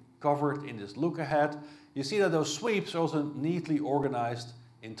being covered in this look ahead. You see that those sweeps are also neatly organized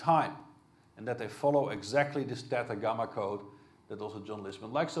in time, and that they follow exactly this theta gamma code that also John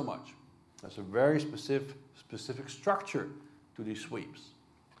Listman likes so much. There's a very specific structure to these sweeps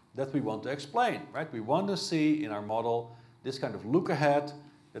that we want to explain, right? We want to see in our model this kind of look ahead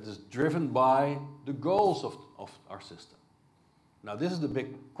that is driven by the goals of our system. Now this is the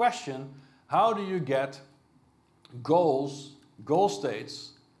big question: how do you get goals, goal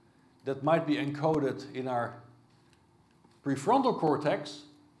states, that might be encoded in our prefrontal cortex,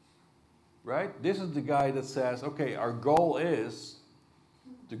 right? This is the guy that says, okay, our goal is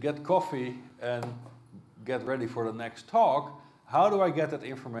to get coffee and get ready for the next talk. How do I get that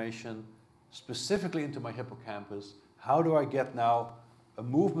information specifically into my hippocampus? How do I get now a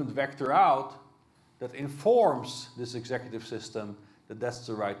movement vector out that informs this executive system that that's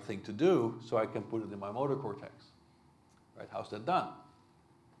the right thing to do, so I can put it in my motor cortex? Right? How's that done?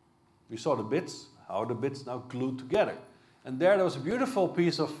 We saw the bits. How are the bits now glued together? And there was a beautiful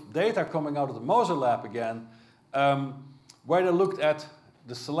piece of data coming out of the Moser lab again, where they looked at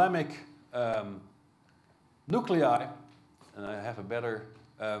the thalamic nuclei, and I have a better,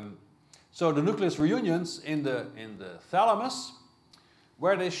 so the nucleus reunions in the thalamus,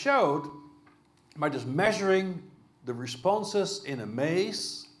 where they showed, by just measuring the responses in a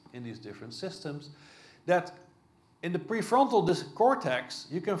maze in these different systems, that in the prefrontal cortex,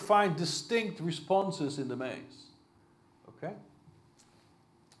 you can find distinct responses in the maze. Okay?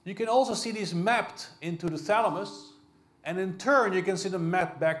 You can also see these mapped into the thalamus, and in turn, you can see them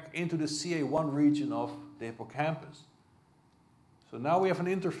mapped back into the CA1 region of the hippocampus. So now we have an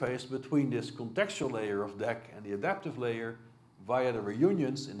interface between this contextual layer of DEC and the adaptive layer via the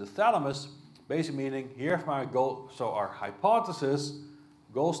reunions in the thalamus, basically meaning, here's my goal. So our hypothesis,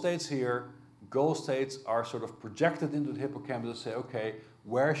 goal states here, goal states are sort of projected into the hippocampus and say, okay,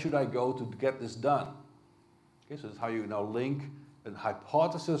 where should I go to get this done? Okay, so that's how you now link a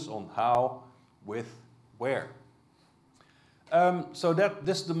hypothesis on how with where. So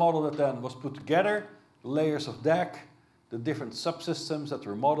this is the model that then was put together, the layers of DEC, the different subsystems that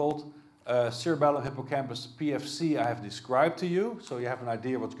were modeled. Cerebellum, hippocampus, PFC I have described to you, so you have an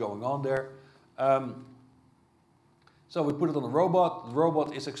idea what's going on there. So we put it on a robot. The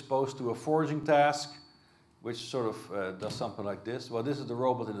robot is exposed to a foraging task, which sort of does something like this. Well, this is the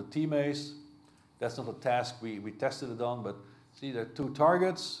robot in the T-maze. That's not a task we tested it on, but see, there are two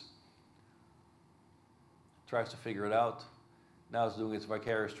targets. Tries to figure it out. Now it's doing its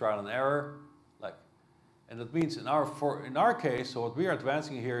vicarious trial and error. And that means in our case, so what we are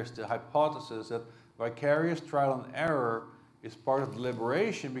advancing here is the hypothesis that vicarious trial and error is part of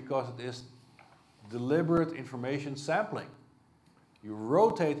deliberation because it is deliberate information sampling. You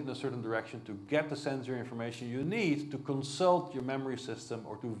rotate in a certain direction to get the sensory information you need to consult your memory system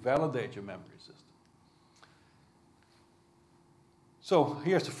or to validate your memory system. So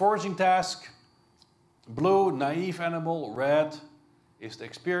here's the foraging task. Blue, naive animal. Red is the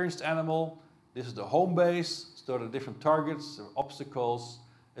experienced animal. This is the home base, so there are different targets, there are obstacles.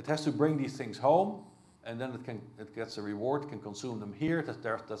 It has to bring these things home, and then it gets a reward, can consume them here.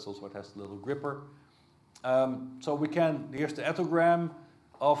 That's also what has the little gripper. So here's the ethogram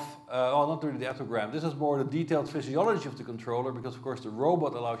of, not really the ethogram. This is more the detailed physiology of the controller, because of course the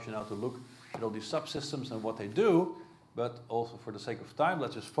robot allows you now to look at all these subsystems and what they do, but also for the sake of time,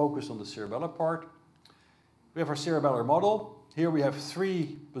 let's just focus on the cerebellar part. We have our cerebellar model. Here we have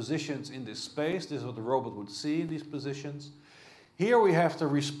 3 positions in this space. This is what the robot would see in these positions. Here we have the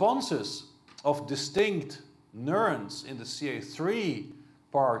responses of distinct neurons in the CA3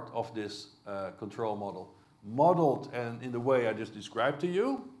 part of this control model, modeled and in the way I just described to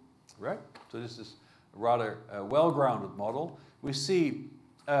you, right? So this is a rather well-grounded model. We see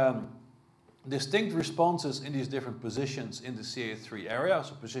distinct responses in these different positions in the CA3 area,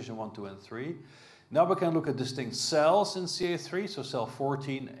 so position 1, 2, and 3. Now we can look at distinct cells in CA3, so cell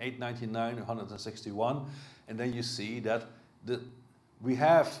 14, 899, 161, and then you see that we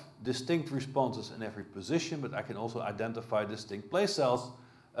have distinct responses in every position, but I can also identify distinct place cells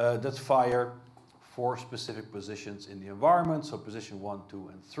that fire for specific positions in the environment, so position 1,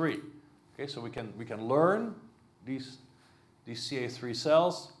 2, and 3. Okay, so we can learn these CA3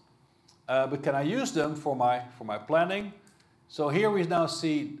 cells, but can I use them for my planning? So here we now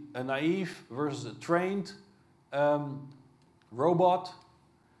see a naive versus a trained robot.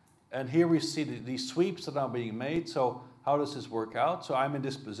 And here we see these sweeps that are being made. So how does this work out? So I'm in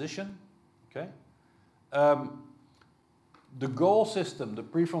this position. Okay. The goal system, the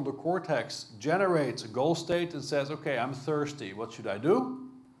prefrontal cortex, generates a goal state and says, okay, I'm thirsty. What should I do?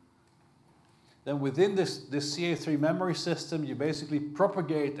 then within this CA3 memory system, you basically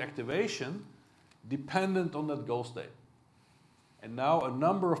propagate activation dependent on that goal state. And now a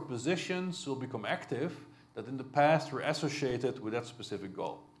number of positions will become active that in the past were associated with that specific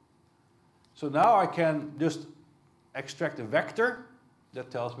goal. So now I can just extract a vector that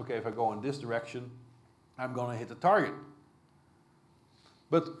tells me, okay, if I go in this direction, I'm going to hit the target.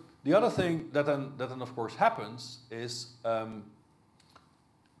 But the other thing that then of course happens is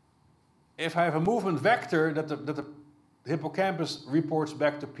if I have a movement vector that the hippocampus reports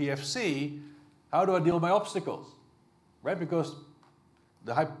back to PFC, how do I deal with my obstacles? Right? Because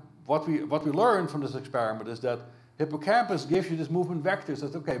what we learned from this experiment is that hippocampus gives you this movement vector.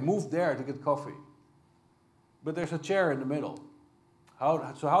 Says, okay, move there to get coffee. But there's a chair in the middle.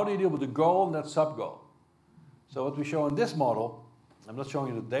 So how do you deal with the goal and that sub-goal? So what we show in this model, I'm not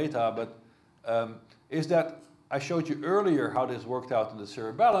showing you the data, but is that I showed you earlier how this worked out in the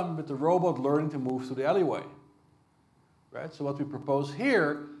cerebellum with the robot learning to move through the alleyway. Right? So what we propose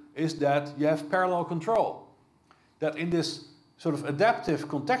here is that you have parallel control. That in this sort of adaptive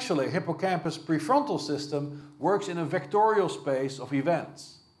contextual hippocampus prefrontal system works in a vectorial space of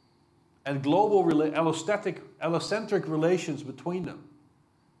events and global allocentric relations between them.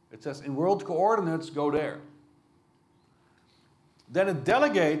 It says in world coordinates, go there. Then it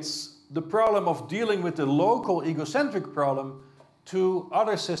delegates the problem of dealing with the local egocentric problem to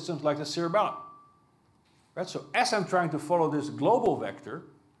other systems like the cerebellum. Right? So as I'm trying to follow this global vector,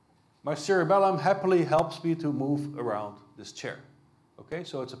 my cerebellum happily helps me to move around this chair. Okay,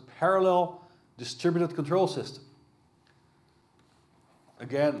 so it's a parallel distributed control system.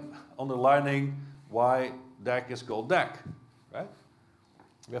 Again, underlining why DAC is called DAC, right?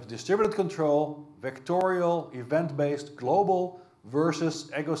 We have distributed control, vectorial, event-based, global,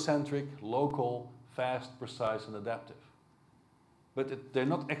 versus egocentric, local, fast, precise, and adaptive. But they're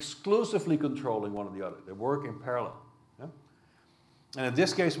not exclusively controlling one or the other. They work in parallel. Yeah? And in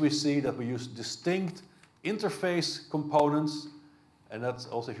this case, we see that we use distinct interface components, and that's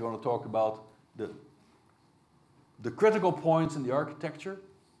also if you want to talk about the critical points in the architecture.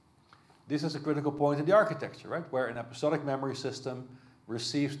 This is a critical point in the architecture, right? Where an episodic memory system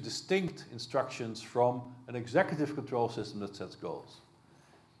receives distinct instructions from an executive control system that sets goals.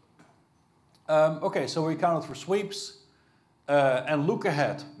 Okay, so we accounted for sweeps and look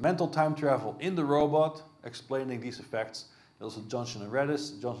ahead, mental time travel in the robot, explaining these effects. Also Johnson and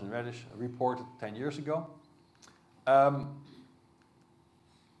Reddish reported 10 years ago.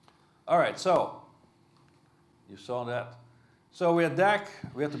 All right, so you saw that. So we had DAC,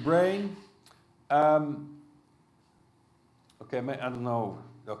 we had the brain. Okay, I don't know.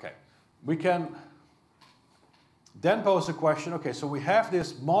 Okay, we can then pose a question. Okay, so we have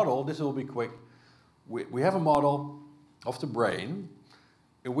this model. This will be quick. We have a model of the brain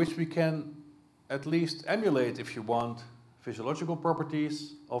in which we can at least emulate, if you want, physiological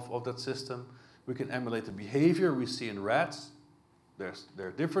properties of that system. We can emulate the behavior we see in rats. There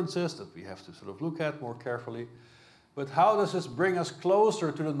are differences that we have to sort of look at more carefully. But how does this bring us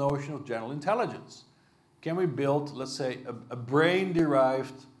closer to the notion of general intelligence? Can we build, let's say, a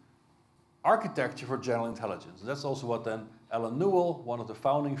brain-derived architecture for general intelligence? And that's also what then Alan Newell, one of the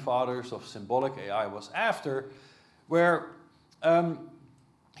founding fathers of symbolic AI, was after, where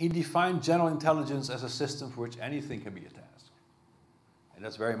he defined general intelligence as a system for which anything can be a task. And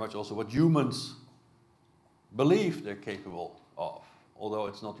that's very much also what humans believe they're capable of. Although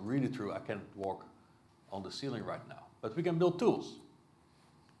it's not really true, I can't walk on the ceiling right now. But we can build tools.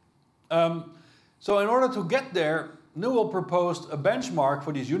 So in order to get there, Newell proposed a benchmark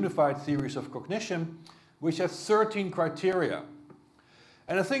for these unified theories of cognition, which has 13 criteria.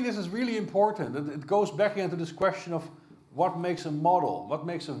 And I think this is really important. It goes back into this question of what makes a model, what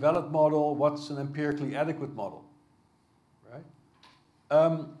makes a valid model, what's an empirically adequate model, right?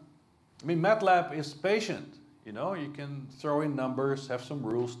 I mean, MATLAB is patient. You know, you can throw in numbers, have some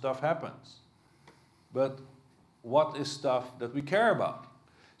rules, stuff happens. But what is stuff that we care about?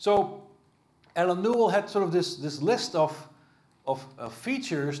 So Alan Newell had sort of this list of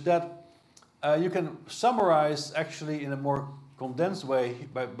features that you can summarize actually in a more condensed way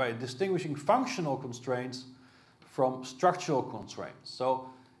by distinguishing functional constraints from structural constraints. So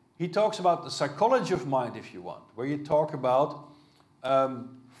he talks about the psychology of mind, if you want, where you talk about,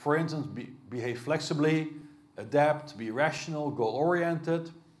 for instance, behave flexibly, adapt, be rational,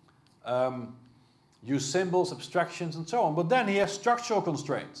 goal-oriented, use symbols, abstractions, and so on. But then he has structural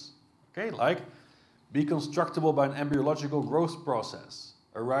constraints, okay, like be constructible by an embryological growth process,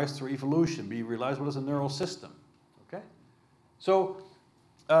 arise through evolution, be realizable as a neural system, okay? So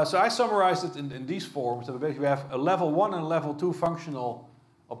I summarized it in these forms. So basically we have a level 1 and a level 2 functional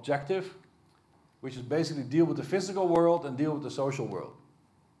objective. which is basically deal with the physical world and deal with the social world.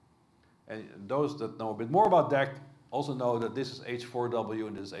 And those that know a bit more about DEC also know that this is H4W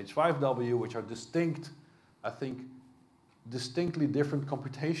and this is H5W, which are distinct, I think, distinctly different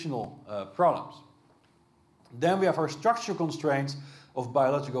computational problems. Then we have our structural constraints of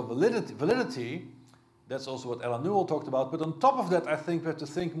biological validity. That's also what Alan Newell talked about. But on top of that, I think we have to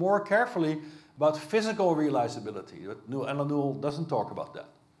think more carefully about physical realizability. Alan Newell doesn't talk about that.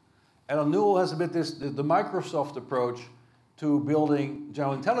 Alan Newell has a bit the Microsoft approach to building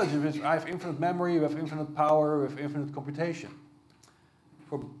general intelligence, which I have infinite memory, we have infinite power, we have infinite computation.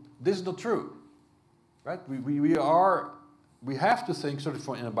 This is not true, right? We have to think, sort of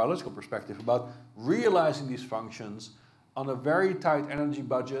from in a biological perspective, about realizing these functions on a very tight energy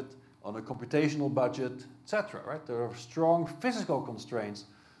budget, on a computational budget, etc. Right? There are strong physical constraints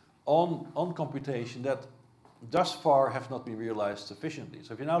on computation that thus far have not been realized sufficiently.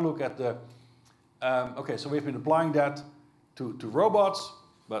 So if you now look at the, okay, so we've been applying that to robots,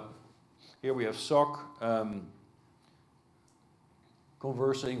 but here we have SOC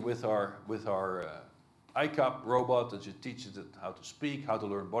conversing with our ICAP robot that just teaches it how to speak, how to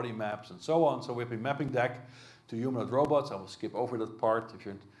learn body maps, and so on. So we've been mapping DEC to humanoid robots. I will skip over that part if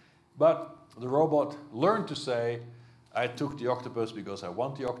you're. But the robot learned to say, I took the octopus because I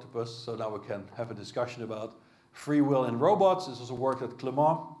want the octopus. So now we can have a discussion about free will in robots. This is a work that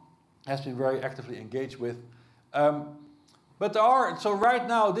Clement has been very actively engaged with. But there are, so right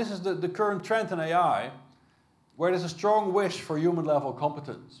now, this is the current trend in AI, where there's a strong wish for human level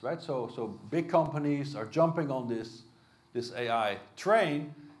competence, right? So big companies are jumping on this AI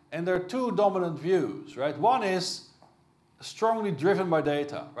train, and there are two dominant views, right? One is strongly driven by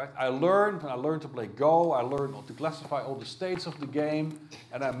data, right? I learned to play Go, I learned to classify all the states of the game,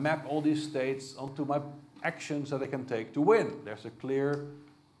 and I map all these states onto my actions that I can take to win. There's a clear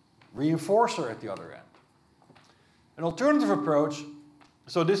reinforcer at the other end. An alternative approach,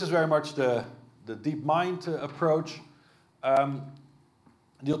 so this is very much the deep mind approach. The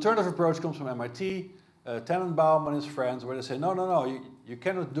alternative approach comes from MIT, Tannenbaum and his friends, where they say, no, you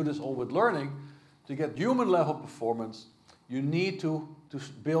cannot do this all with learning. To get human level performance, you need to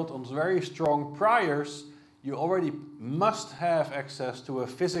build on very strong priors. You already must have access to a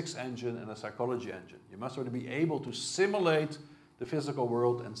physics engine and a psychology engine. You must already be able to simulate the physical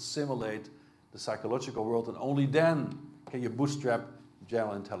world and simulate the psychological world, and only then can you bootstrap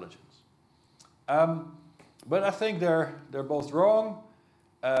general intelligence. But I think they're both wrong,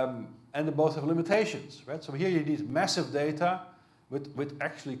 and they both have limitations, right? So here you need massive data with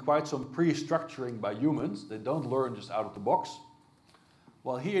actually quite some pre-structuring by humans. They don't learn just out of the box.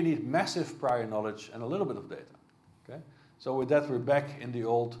 While here you need massive prior knowledge and a little bit of data, okay? So with that, we're back in the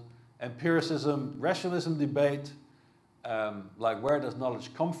old empiricism, rationalism debate, like where does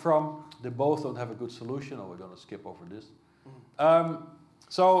knowledge come from? They both don't have a good solution, or we're going to skip over this.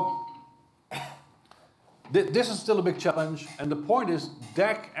 So this is still a big challenge, and the point is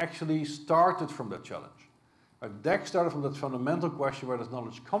DEC actually started from that challenge. DEC started from that fundamental question, where does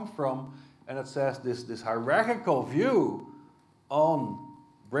knowledge come from? And it says this hierarchical view on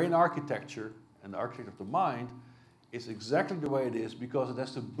brain architecture and the architecture of the mind is exactly the way it is because it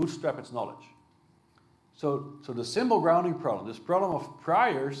has to bootstrap its knowledge. So the symbol grounding problem, this problem of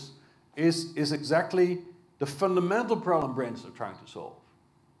priors, is exactly the fundamental problem brains are trying to solve.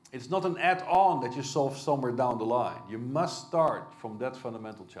 It's not an add-on that you solve somewhere down the line. You must start from that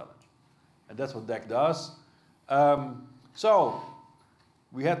fundamental challenge. And that's what DEC does. So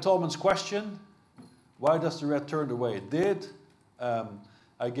we had Tolman's question, why does the red turn the way it did?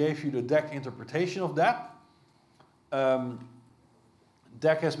 I gave you the DEC interpretation of that.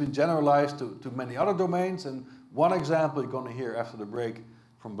 DEC has been generalized to many other domains, and one example you're going to hear after the break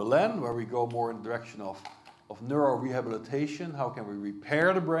from Belen, where we go more in the direction of neurorehabilitation. How can we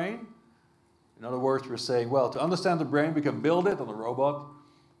repair the brain? In other words, we're saying, well, to understand the brain, we can build it on a robot,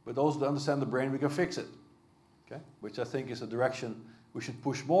 but also to understand the brain, we can fix it. Okay? Which I think is a direction we should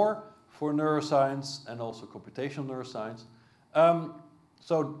push more for neuroscience and also computational neuroscience.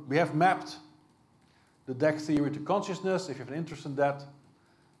 So we have mapped the DEC theory to consciousness. If you have an interest in that,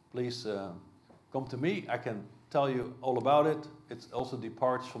 please come to me. I can tell you all about it. It also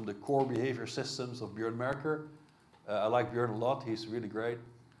departs from the core behavior systems of Björn Merker. I like Björn a lot. He's really great.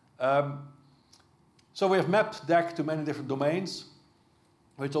 So we have mapped DEC to many different domains,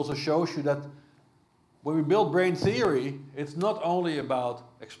 which also shows you that when we build brain theory, it's not only about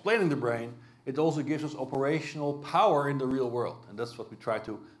explaining the brain, it also gives us operational power in the real world. And that's what we try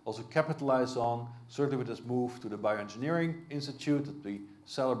to also capitalize on, certainly with this move to the Bioengineering Institute that we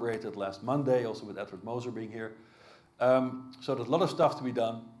celebrated last Monday, also with Edward Moser being here. So there's a lot of stuff to be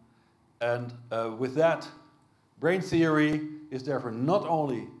done. And with that, brain theory is therefore not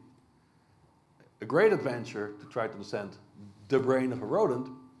only a great adventure to try to understand the brain of a rodent,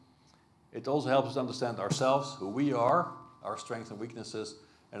 it also helps us understand ourselves, who we are, our strengths and weaknesses,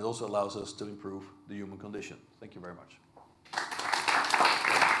 and it also allows us to improve the human condition. Thank you very much.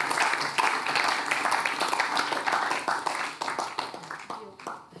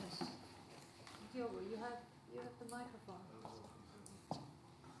 Diogo, you have the microphone.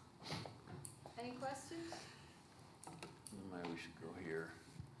 Any questions? Maybe we should go here.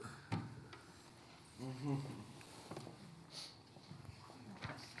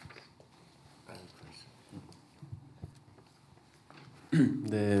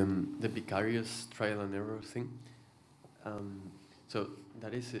 The vicarious trial and error thing. So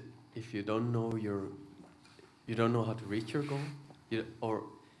that is it. If you don't know you don't know how to reach your goal,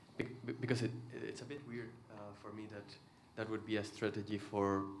 because it's a bit weird for me that would be a strategy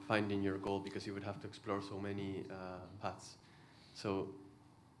for finding your goal, because you would have to explore so many paths. So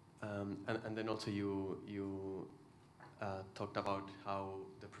and then also you talked about how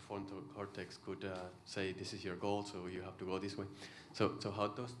the prefrontal cortex could say this is your goal, so you have to go this way. So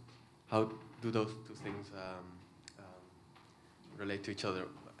how do those two things relate to each other?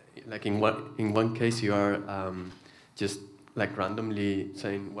 Like in one case you are just like randomly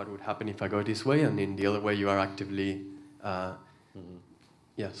saying what would happen if I go this way, and in the other way you are actively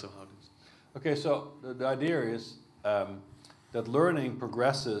yeah. So how does? Okay, so the idea is that learning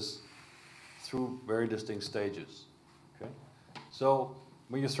progresses through very distinct stages. Okay, so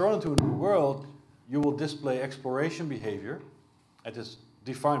when you're thrown into a new world, you will display exploration behavior, it is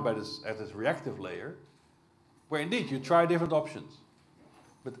defined by this at this reactive layer, where indeed you try different options.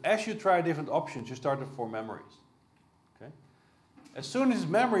 But as you try different options, you start to form memories. Okay? As soon as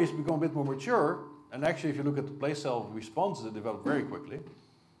memories become a bit more mature, and actually if you look at the place cell responses that develop very quickly,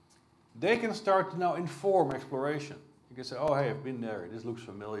 they can start to now inform exploration. You can say, oh hey, I've been there, this looks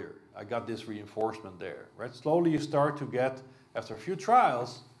familiar, I got this reinforcement there. Right? Slowly you start to get, after a few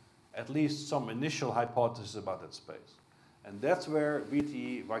trials, at least some initial hypothesis about that space. And that's where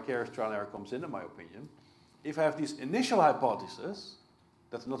VTE, vicarious trial and error, comes in my opinion. If I have these initial hypotheses,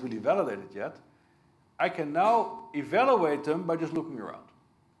 that's not really validated yet, I can now evaluate them by just looking around.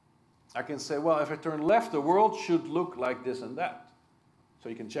 I can say, well, if I turn left, the world should look like this and that. So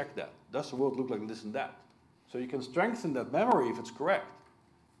you can check that. Does the world look like this and that? So you can strengthen that memory if it's correct.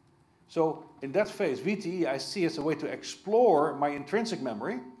 So in that phase, VTE I see as a way to explore my intrinsic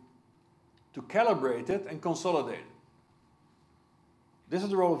memory, to calibrate it and consolidate it. This is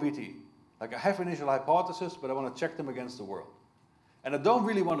the role of VTE. Like I have initial hypotheses, but I want to check them against the world. And I don't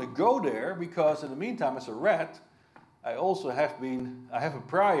really want to go there because in the meantime, as a rat, I also have a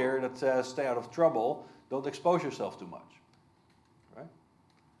prior that says stay out of trouble, don't expose yourself too much. Right?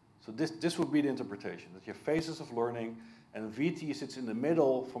 So this would be the interpretation, that you have phases of learning, and VT sits in the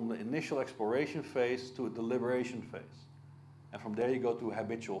middle from the initial exploration phase to a deliberation phase. And from there you go to a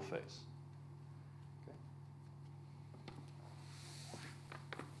habitual phase.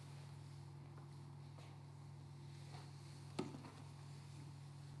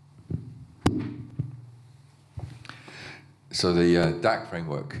 So the DAC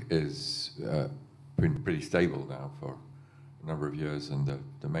framework is pretty stable now for a number of years, and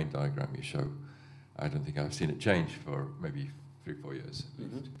the main diagram you show, I don't think I've seen it change for maybe 3-4 years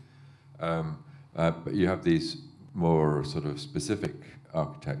at least. But you have these more sort of specific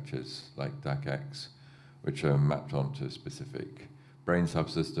architectures like DAC-X, which are mapped onto specific brain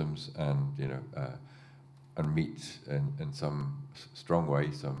subsystems and and meet in some strong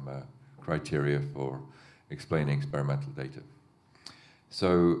way some criteria for explaining experimental data.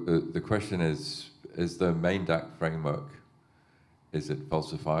 So the question is the main DAC framework, is it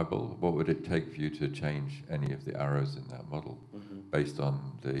falsifiable? What would it take for you to change any of the arrows in that model based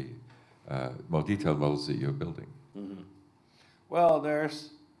on the more detailed models that you're building? Well, there's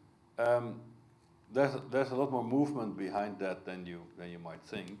a lot more movement behind that than you might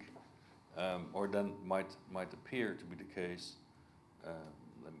think, or than might appear to be the case.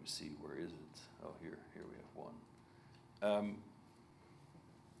 Let me see, where is it? Oh, here we have one.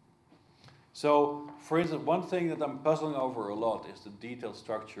 So, for instance, one thing that I'm puzzling over a lot is the detailed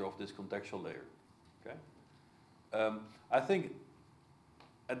structure of this contextual layer. Okay, I think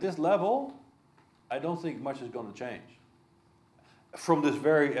at this level, I don't think much is going to change from this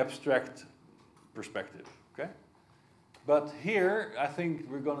very abstract perspective. Okay, but here I think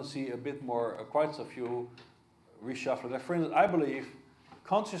we're going to see a bit more, quite a few reshuffling. For instance, I believe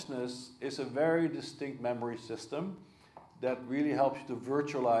consciousness is a very distinct memory system that really helps you to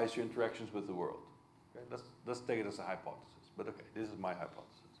virtualize your interactions with the world. Okay? Let's take it as a hypothesis, but okay, this is my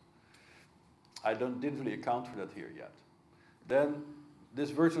hypothesis. I didn't really account for that here yet. Then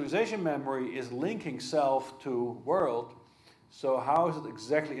this virtualization memory is linking self to world. So how is it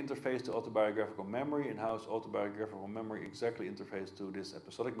exactly interfaced to autobiographical memory, and how is autobiographical memory exactly interfaced to this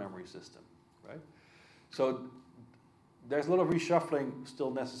episodic memory system, right? So there's a lot of reshuffling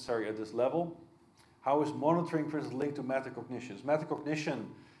still necessary at this level. How is monitoring, for instance, linked to metacognition? Is metacognition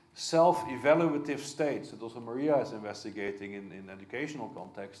self-evaluative states that also Maria is investigating in educational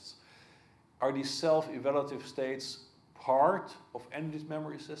contexts? Are these self-evaluative states part of any of these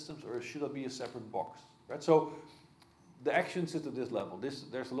memory systems, or should it be a separate box? Right? So the action sits at this level.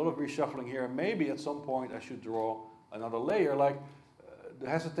 There's a lot of reshuffling here. Maybe at some point I should draw another layer. Like the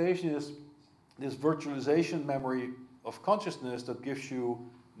hesitation is this virtualization memory of consciousness that gives you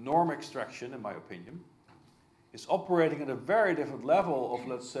norm extraction, in my opinion, is operating at a very different level of,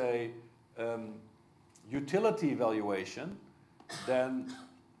 let's say, utility evaluation than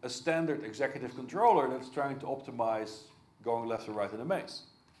a standard executive controller that's trying to optimize going left or right in a maze,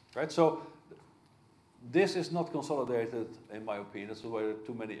 right? So this is not consolidated, in my opinion. That's why there are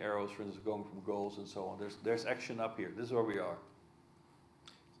too many arrows, for instance, going from goals and so on. There's action up here. This is where we are.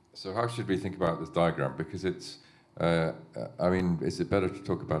 So how should we think about this diagram? Because it's, I mean, is it better to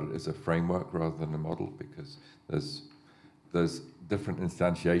talk about it as a framework rather than a model? Because there's different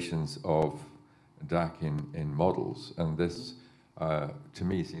instantiations of DAC in models, and this, to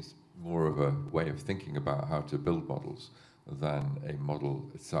me, seems more of a way of thinking about how to build models than a model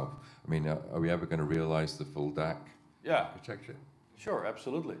itself. I mean, are we ever going to realize the full DAC architecture? Sure,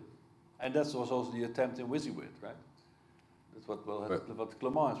 absolutely. And that's also the attempt in WYSIWYG, right? That's what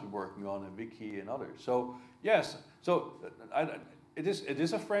Clement has been working on, and Vicky and others. So yes, so it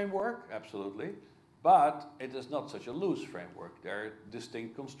is a framework, absolutely, but it is not such a loose framework. There are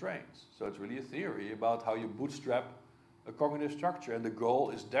distinct constraints. So it's really a theory about how you bootstrap a cognitive structure, and the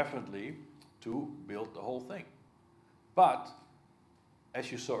goal is definitely to build the whole thing. But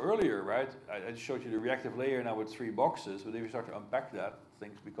as you saw earlier, right, I showed you the reactive layer now with 3 boxes, but if you start to unpack that,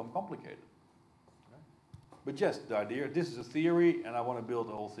 things become complicated. But yes, the idea, this is a theory, and I want to build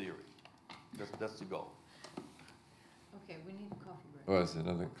the whole theory. That's the goal. Okay, we need a coffee break. Oh, there's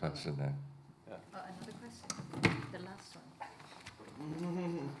another question there. Yeah. Oh, another question? The last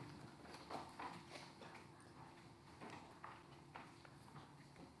one.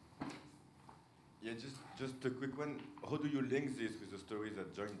 Yeah, just a quick one. How do you link this with the story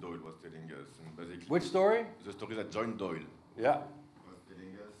that John Doyle was telling us? And basically, Which story? the story that John Doyle Yeah. was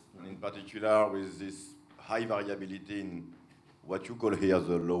telling us, and in particular with this high variability in what you call here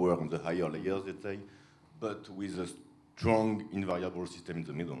the lower and the higher layers, let's say, but with a strong invariable system in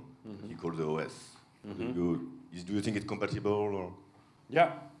the middle. Mm-hmm. He called the OS. Mm-hmm. Do you think it's compatible? Or?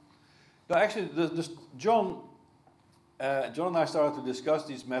 Yeah. No, actually, John and I started to discuss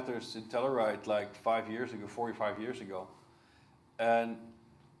these matters in Tellerite like 4 or 5 years ago. And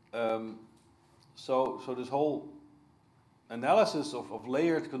so this whole analysis of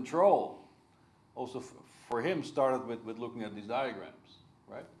layered control also for him started with looking at these diagrams,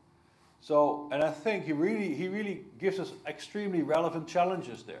 right? So, and I think he really gives us extremely relevant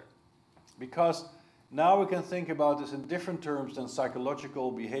challenges there, because now we can think about this in different terms than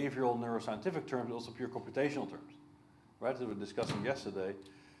psychological, behavioral, neuroscientific terms, but also pure computational terms, right? That we were discussing yesterday.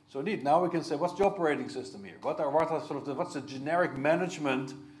 So indeed, now we can say, what's the operating system here? What's the generic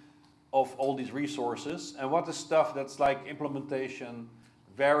management of all these resources, and what is stuff that's like implementation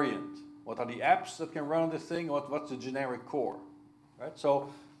variant? What are the apps that can run on this thing? What's the generic core, right?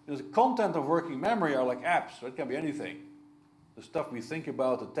 So the content of working memory are like apps. So it can be anything. The stuff we think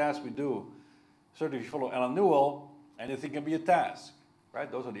about, the tasks we do. Certainly, if you follow Alan Newell, anything can be a task,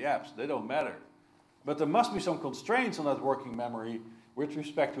 right? Those are the apps. They don't matter. But there must be some constraints on that working memory with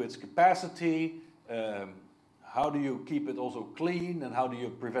respect to its capacity. How do you keep it also clean, and how do you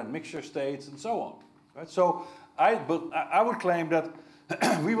prevent mixture states, and so on, right? So I would claim that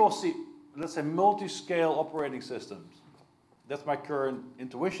we will see, let's say, multi-scale operating systems. That's my current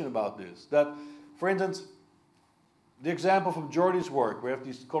intuition about this. That, for instance, the example from Jordi's work, we have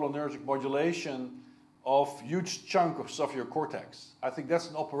this cholinergic modulation of huge chunk of your cortex. I think that's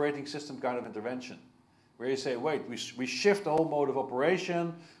an operating system kind of intervention, where you say, wait, we shift the whole mode of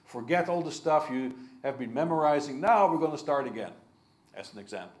operation, forget all the stuff you have been memorizing, now we're going to start again, as an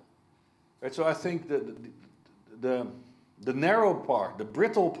example. Right, so I think that the narrow part, the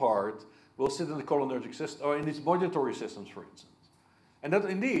brittle part, will sit in the cholinergic system, or in these modulatory systems, for instance. And that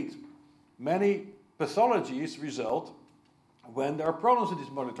indeed, many pathologies result when there are problems with these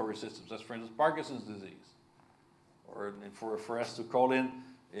modulatory systems, as for instance Parkinson's disease. Or for us to call in,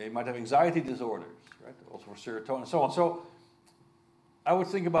 you might have anxiety disorders, right? Also for serotonin and so on. So I would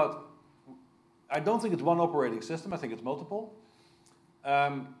think about I don't think it's one operating system. I think it's multiple.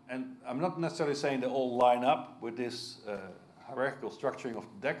 And I'm not necessarily saying they all line up with this hierarchical structuring of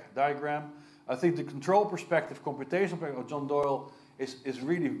the deck diagram. I think the control perspective, computational perspective of John Doyle is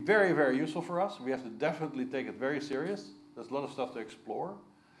really very, very useful for us. We have to definitely take it very serious. There's a lot of stuff to explore.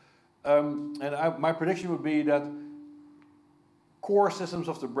 My prediction would be that core systems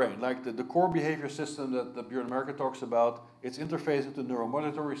of the brain, like the core behavior system that Björn America talks about, its interface with the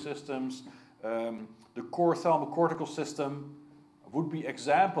neuromodulatory systems, the core thalamocortical system would be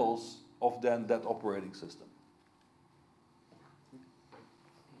examples of then that operating system.